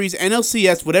World Series,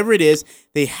 NLCS, whatever it is,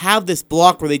 they have this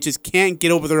block where they just can't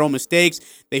get over their own mistakes.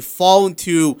 They fall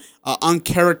into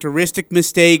uncharacteristic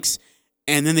mistakes,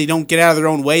 and then they don't get out of their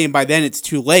own way, and by then it's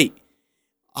too late.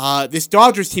 This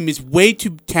Dodgers team is way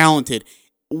too talented.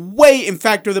 In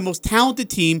fact, they're the most talented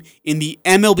team in the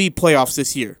MLB playoffs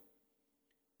this year.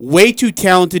 Way too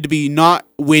talented to be not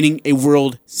winning a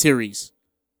World Series.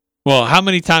 Well, how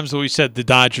many times have we said the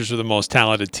Dodgers are the most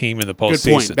talented team in the postseason?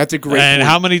 Good point. That's a great point. And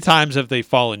how many times have they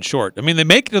fallen short? I mean, they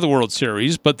make it to the World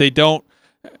Series, but they don't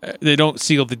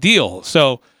seal the deal.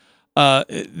 So,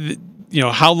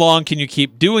 how long can you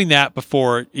keep doing that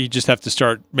before you just have to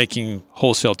start making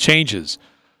wholesale changes?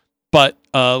 But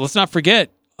let's not forget,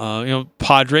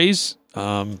 Padres.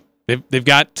 They've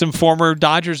got some former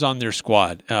Dodgers on their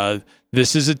squad.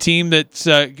 This is a team that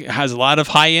has a lot of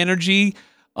high energy.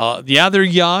 They're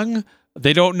young.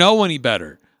 They don't know any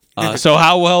better. So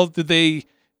how well did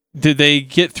they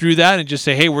get through that and just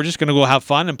say, hey, we're just going to go have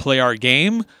fun and play our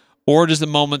game? Or does the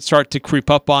moment start to creep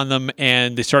up on them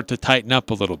and they start to tighten up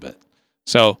a little bit?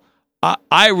 So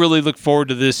I really look forward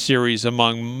to this series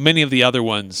among many of the other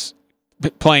ones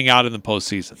playing out in the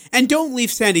postseason. And don't leave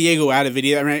San Diego out of it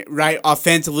either, right?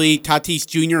 Offensively, Tatis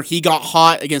Jr., he got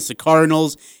hot against the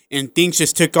Cardinals, and things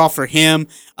just took off for him.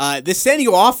 This San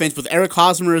Diego offense with Eric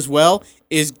Hosmer as well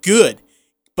is good,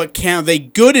 but are they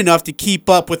good enough to keep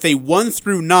up with a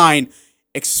 1-9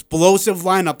 explosive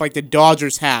lineup like the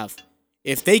Dodgers have?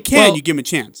 If they can, you give them a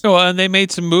chance. Well, and they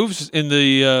made some moves in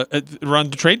the around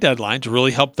the trade deadline to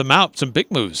really help them out. Some big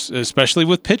moves, especially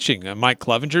with pitching. Mike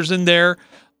Clevenger's in there.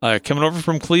 Coming over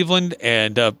from Cleveland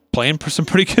and playing some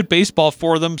pretty good baseball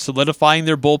for them, solidifying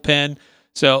their bullpen.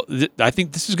 So I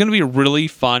think this is going to be a really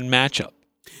fun matchup. All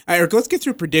right, Eric, let's get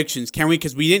through predictions, can we?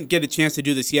 Because we didn't get a chance to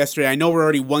do this yesterday. I know we're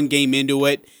already one game into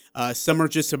it. Some are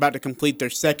just about to complete their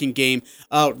second game.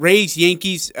 Rays,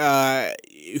 Yankees,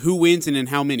 who wins and in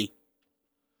how many?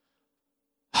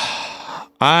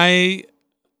 Game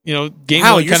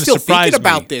Wow, one you're kind of still surprised thinking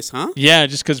about me. this, huh? Yeah,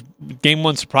 just because game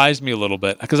one surprised me a little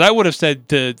bit. Because I would have said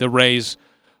the Rays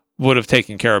would have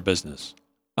taken care of business.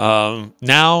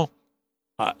 Now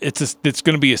it's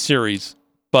going to be a series,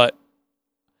 but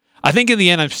I think in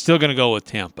the end I'm still going to go with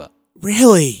Tampa.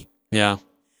 Really? Yeah.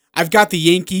 I've got the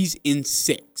Yankees in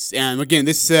 6. And again,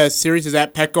 this series is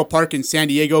at Petco Park in San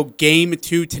Diego. Game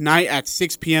 2 tonight at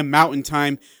 6 p.m. Mountain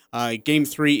Time. Game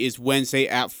 3 is Wednesday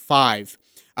at 5.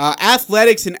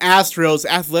 Athletics and Astros.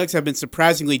 Athletics have been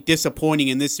surprisingly disappointing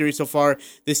in this series so far.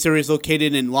 This series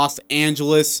located in Los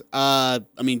Angeles.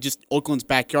 Just Oakland's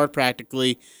backyard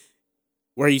practically.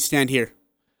 Where do you stand here?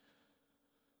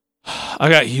 I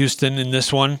got Houston in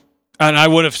this one. And I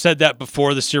would have said that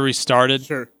before the series started.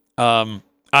 Sure.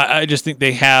 I just think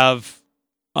they have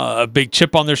a big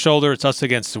chip on their shoulder. It's us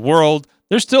against the world.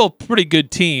 They're still a pretty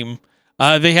good team.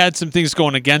 They had some things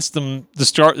going against them the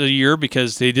start of the year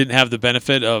because they didn't have the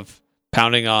benefit of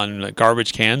pounding on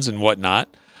garbage cans and whatnot,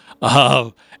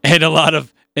 and a lot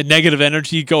of negative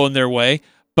energy going their way.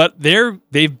 But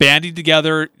they've bandied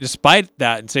together despite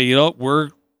that and say,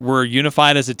 we're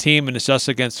unified as a team and it's us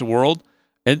against the world.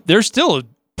 And they're still a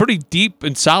pretty deep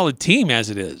and solid team as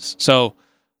it is. So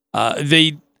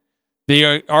they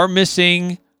are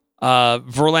missing.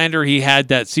 Verlander, he had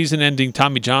that season-ending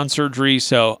Tommy John surgery,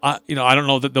 so I don't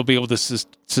know that they'll be able to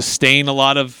sustain a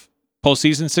lot of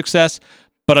postseason success,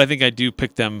 but I think I do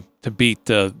pick them to beat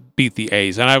the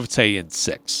A's, and I would say in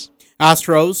 6.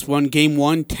 Astros won Game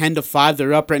 1, 10-5.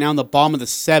 They're up right now in the bottom of the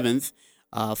 7th,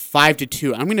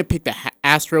 5-2. I'm going to pick the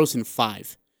Astros in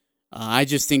 5. I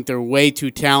just think they're way too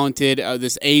talented.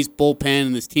 This A's bullpen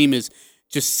and this team is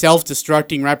just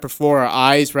self-destructing right before our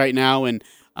eyes right now, and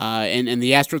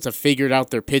the Astros have figured out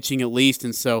their pitching at least,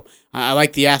 and so I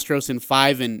like the Astros in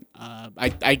 5. And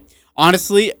I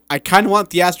honestly kind of want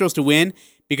the Astros to win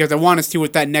because I want to see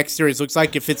what that next series looks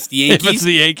like. If it's the Yankees, If it's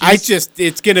the Yankees.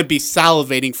 it's going to be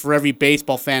salivating for every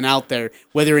baseball fan out there,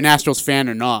 whether you're an Astros fan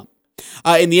or not.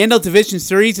 In the NL Division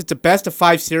Series, it's a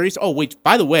best-of-5 series. Oh, wait,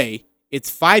 by the way, it's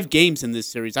 5 games in this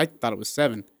series. I thought it was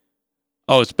 7.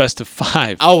 Oh, it's best of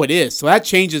 5. Oh, it is. So that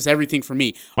changes everything for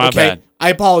me. My bad.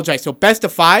 I apologize. So best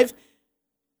of 5,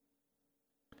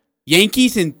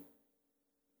 Yankees in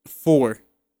 4.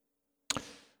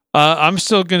 I'm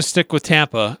still going to stick with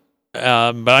Tampa, but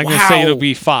I'm going to say it'll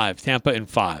be 5. Tampa in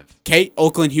 5. Okay,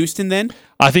 Oakland, Houston then?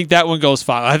 I think that one goes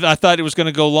 5. I thought it was going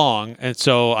to go long, and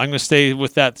so I'm going to stay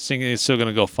with that, thinking it's still going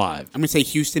to go 5. I'm going to say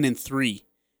Houston in 3.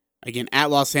 Again, at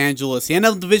Los Angeles. The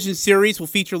NL Division Series will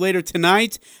feature later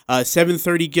tonight.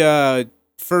 7:30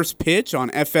 first pitch on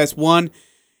FS1.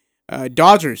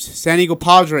 Dodgers, San Diego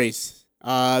Padres.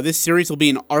 This series will be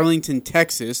in Arlington,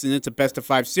 Texas, and it's a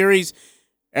best-of-5 series.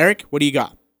 Eric, what do you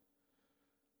got?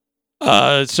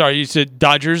 Sorry, you said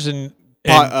Dodgers and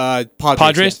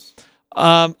Padres?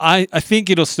 Yes. I think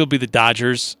it'll still be the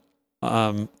Dodgers.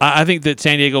 I think that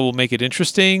San Diego will make it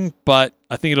interesting, but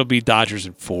I think it'll be Dodgers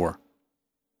in 4.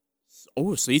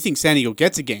 Oh, so you think San Diego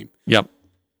gets a game? Yep.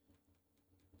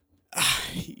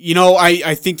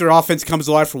 I think their offense comes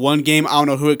alive for one game. I don't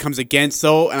know who it comes against,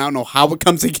 though, and I don't know how it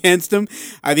comes against them.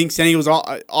 I think San Diego's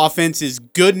offense is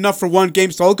good enough for one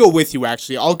game, so I'll go with you,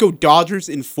 actually. I'll go Dodgers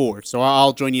in 4, so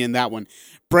I'll join you in that one.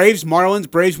 Braves, Marlins.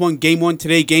 Braves won Game 1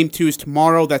 today. Game 2 is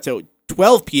tomorrow. That's at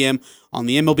 12 p.m. on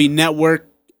the MLB Network.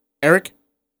 Eric?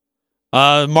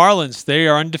 Marlins, they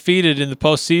are undefeated in the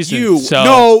postseason.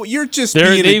 You're just being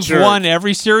a jerk. They've won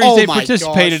every series they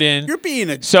participated in. You're being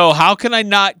a jerk. So how can I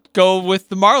not go with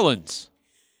the Marlins?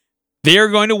 They are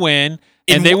going to win,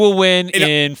 and they will win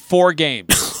in 4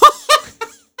 games.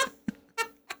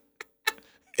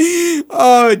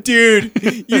 Oh, dude,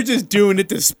 you're just doing it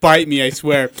to spite me, I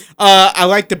swear. I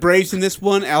like the Braves in this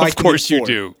one. Of course you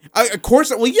do. Of course.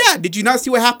 Well, yeah. Did you not see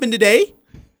what happened today?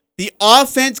 The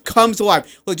offense comes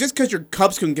alive. Look, just because your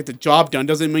Cubs couldn't get the job done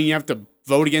doesn't mean you have to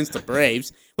vote against the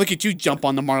Braves. Look at you jump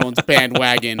on the Marlins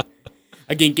bandwagon.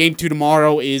 Again, Game 2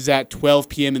 tomorrow is at 12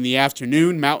 p.m. in the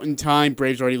afternoon, Mountain Time.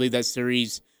 Braves already lead that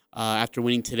series after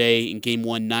winning today in Game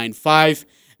 1, 9-5.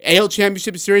 AL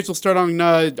Championship Series will start on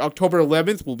October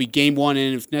 11th. Will be Game 1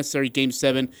 and, if necessary, Game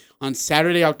 7 on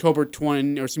Saturday, October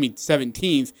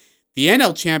 17th. The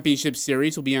NL Championship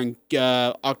Series will be on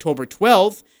October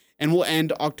 12th. And will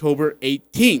end October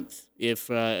 18th if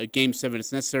Game 7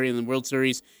 is necessary. And the World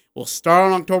Series will start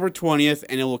on October 20th,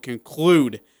 and it will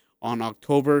conclude on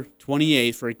October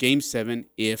 28th for a Game 7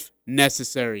 if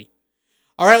necessary.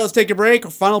 All right, let's take a break.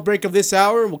 Our final break of this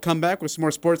hour. We'll come back with some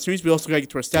more sports news. We also got to get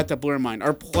to our stat that blew our mind.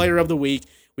 Our player of the week.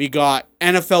 We got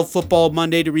NFL football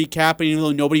Monday to recap. And even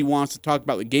though nobody wants to talk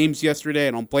about the games yesterday,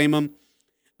 I don't blame them.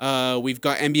 We've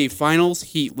got NBA Finals,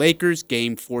 Heat Lakers,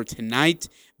 Game 4 tonight.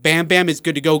 Bam Bam is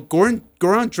good to go. Goran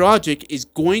Dragic is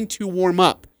going to warm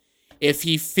up. If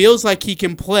he feels like he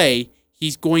can play,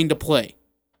 he's going to play.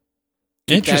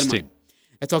 Interesting.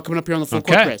 That's all coming up here on the Full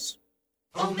Court Press.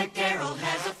 Oh, McDarrell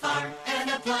has a farm, an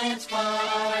appliance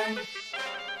farm.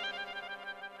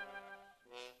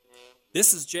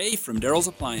 This is Jay from Daryl's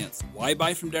Appliance. Why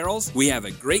buy from Daryl's? We have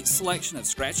a great selection of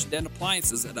scratch and dent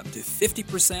appliances at up to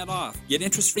 50% off. Get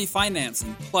interest-free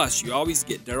financing, plus you always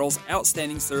get Daryl's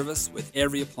outstanding service with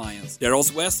every appliance.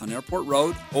 Daryl's West on Airport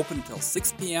Road, open until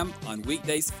 6 p.m. on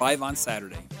weekdays, 5 on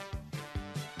Saturday.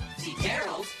 See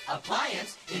Daryl's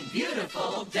Appliance in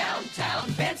beautiful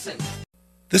downtown Benson.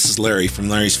 This is Larry from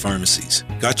Larry's Pharmacies.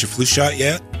 Got your flu shot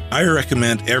yet? I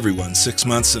recommend everyone 6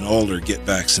 months and older get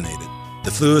vaccinated. The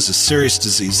flu is a serious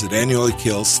disease that annually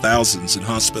kills thousands and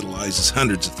hospitalizes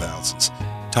hundreds of thousands.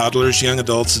 Toddlers, young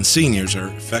adults, and seniors are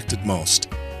affected most.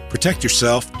 Protect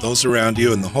yourself, those around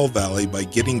you, and the whole valley by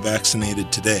getting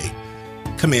vaccinated today.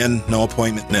 Come in, no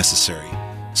appointment necessary.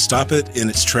 Stop it in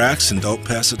its tracks and don't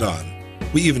pass it on.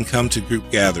 We even come to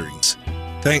group gatherings.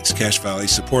 Thanks, Cache Valley,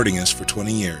 supporting us for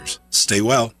 20 years. Stay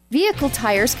well. Vehicle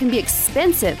tires can be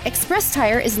expensive. Express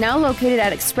Tire is now located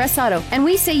at Express Auto, and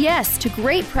we say yes to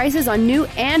great prices on new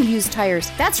and used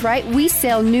tires. That's right, we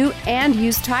sell new and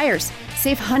used tires.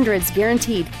 Save hundreds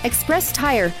guaranteed. Express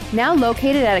Tire, now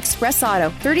located at Express Auto,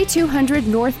 3200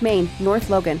 North Main, North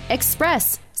Logan.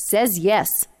 Express says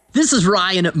yes. This is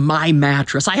Ryan at My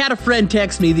Mattress. I had a friend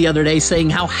text me the other day saying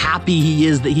how happy he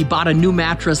is that he bought a new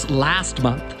mattress last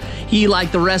month. He,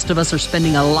 like the rest of us, are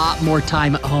spending a lot more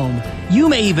time at home. You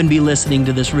may even be listening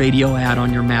to this radio ad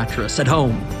on your mattress at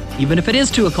home, even if it is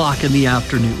 2 o'clock in the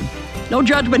afternoon. No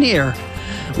judgment here.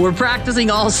 We're practicing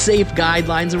all safe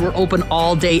guidelines and we're open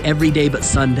all day, every day but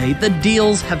Sunday. The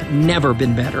deals have never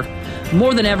been better.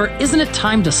 More than ever, isn't it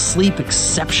time to sleep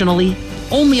exceptionally?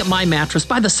 only at My Mattress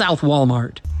by the South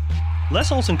Walmart.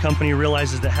 Les Olson Company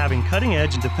realizes that having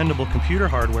cutting-edge and dependable computer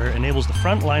hardware enables the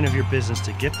front line of your business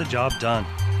to get the job done.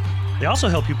 They also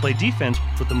help you play defense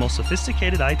with the most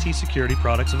sophisticated IT security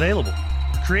products available.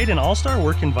 Create an all-star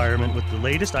work environment with the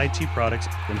latest IT products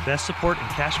and best support in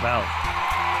Cache Valley.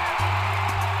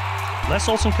 Les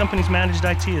Olson Company's managed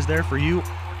IT is there for you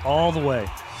all the way.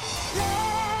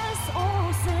 Les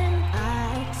Olson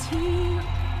IT.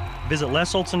 Visit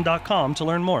lesolson.com to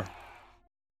learn more.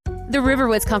 The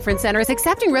Riverwoods Conference Center is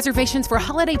accepting reservations for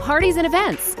holiday parties and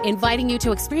events, inviting you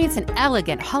to experience an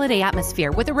elegant holiday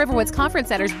atmosphere with the Riverwoods Conference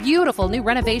Center's beautiful new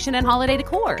renovation and holiday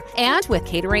decor. And with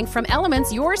catering from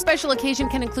Elements, your special occasion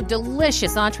can include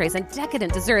delicious entrees and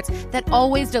decadent desserts that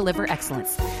always deliver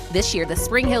excellence. This year, the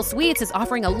Spring Hill Suites is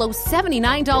offering a low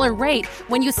 $79 rate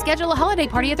when you schedule a holiday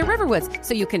party at the Riverwoods,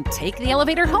 so you can take the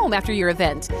elevator home after your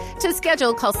event. To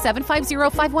schedule, call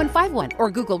 750-5151 or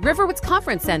Google Riverwoods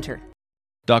Conference Center.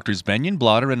 Doctors Benyon,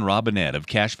 Blotter, and Robinette of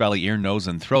Cache Valley Ear, Nose,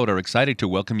 and Throat are excited to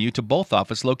welcome you to both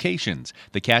office locations,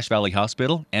 the Cache Valley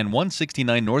Hospital and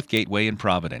 169 North Gateway in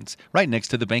Providence, right next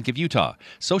to the Bank of Utah.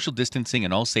 Social distancing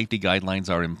and all safety guidelines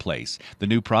are in place. The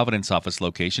new Providence office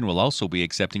location will also be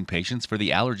accepting patients for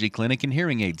the Allergy Clinic and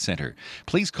Hearing Aid Center.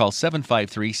 Please call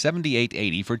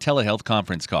 753-7880 for telehealth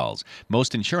conference calls.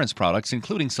 Most insurance products,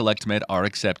 including SelectMed, are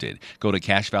accepted. Go to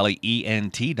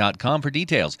CacheValleyENT.com for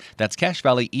details. That's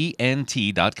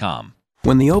CacheValleyENT.com.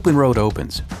 When the open road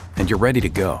opens and you're ready to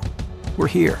go, we're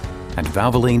here at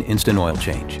Valvoline Instant Oil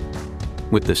Change.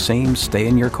 With the same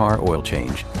stay-in-your-car oil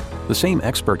change, the same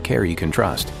expert care you can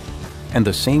trust, and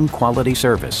the same quality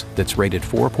service that's rated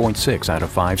 4.6 out of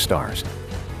 5 stars,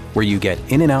 where you get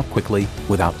in and out quickly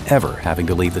without ever having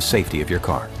to leave the safety of your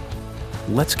car.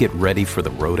 Let's get ready for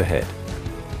the road ahead.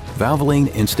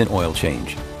 Valvoline Instant Oil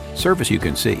Change. Service you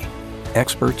can see.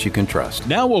 Experts you can trust.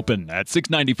 Now open at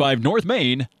 695 North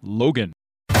Main, Logan.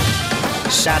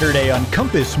 Saturday on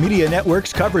Compass Media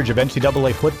Network's coverage of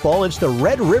NCAA football, it's the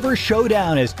Red River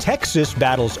Showdown as Texas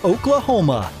battles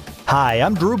Oklahoma. Hi,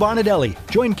 I'm Drew Bonadelli.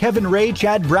 Join Kevin Ray,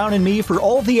 Chad Brown, and me for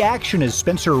all the action as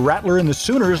Spencer Rattler and the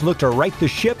Sooners look to right the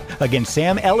ship against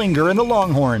Sam Ehlinger and the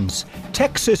Longhorns.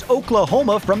 Texas,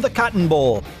 Oklahoma from the Cotton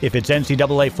Bowl. If it's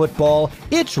NCAA football,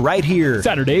 it's right here.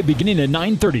 Saturday beginning at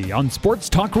 9:30 on Sports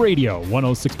Talk Radio,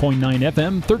 106.9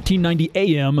 FM, 1390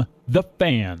 AM, The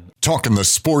Fan. Talking the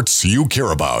sports you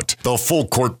care about. The Full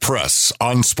Court Press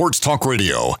on Sports Talk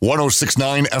Radio,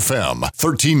 106.9 FM,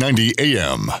 1390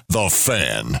 AM, The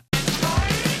Fan.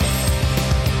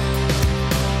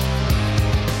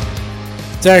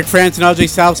 It's Eric Frandsen Ajay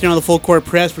Salvesen on the Full Court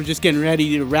Press. We're just getting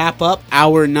ready to wrap up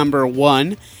hour number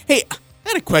 1. Hey, I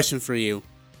had a question for you.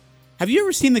 Have you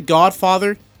ever seen The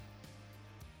Godfather?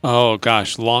 Oh,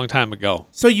 gosh, long time ago.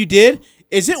 So you did?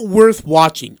 Is it worth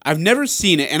watching? I've never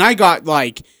seen it, and I got,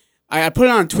 I put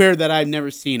it on Twitter that I've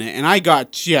never seen it, and I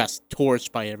got just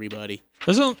torched by everybody.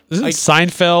 Doesn't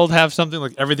Seinfeld have something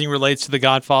like everything relates to The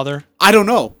Godfather? I don't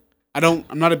know. I'm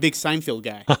not a big Seinfeld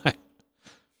guy.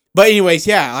 But anyways,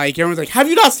 yeah, everyone's like, have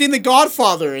you not seen The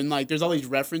Godfather? And there's all these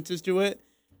references to it.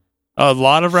 A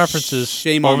lot of references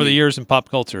over the years in pop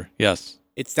culture, yes.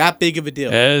 It's that big of a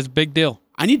deal. It's a big deal.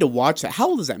 I need to watch that. How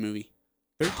old is that movie?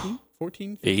 13,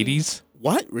 14? 15? 80s.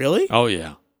 What? Really? Oh,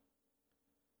 yeah.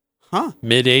 Huh.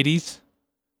 Mid-80s?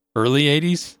 Early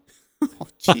 80s? Oh,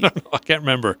 gee. I can't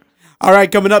remember. All right,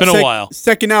 coming up, It's been a while.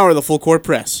 Second hour of the Full Court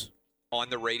Press. On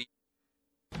the radio.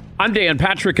 I'm Dan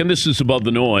Patrick, and this is Above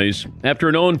the Noise. After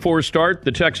an 0-4 start,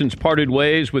 the Texans parted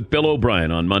ways with Bill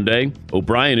O'Brien on Monday.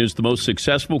 O'Brien is the most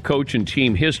successful coach in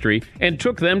team history and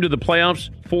took them to the playoffs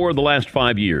for the last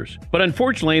 5 years. But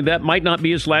unfortunately, that might not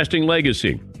be his lasting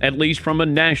legacy, at least from a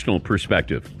national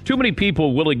perspective. Too many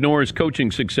people will ignore his coaching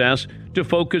success to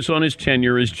focus on his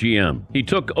tenure as GM. He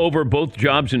took over both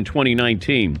jobs in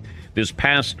 2019. This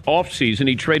past offseason,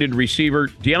 he traded receiver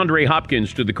DeAndre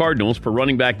Hopkins to the Cardinals for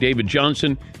running back David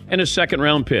Johnson and a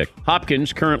second-round pick.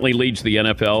 Hopkins currently leads the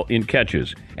NFL in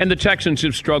catches, and the Texans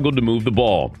have struggled to move the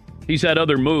ball. He's had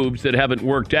other moves that haven't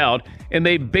worked out, and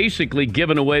they've basically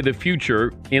given away the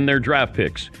future in their draft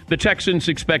picks. The Texans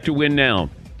expect to win now,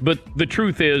 but the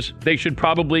truth is they should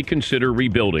probably consider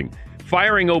rebuilding.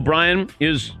 Firing O'Brien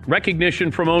is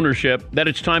recognition from ownership that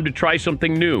it's time to try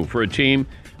something new for a team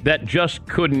that just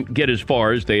couldn't get as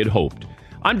far as they had hoped.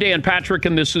 I'm Dan Patrick,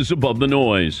 and this is Above the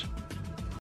Noise.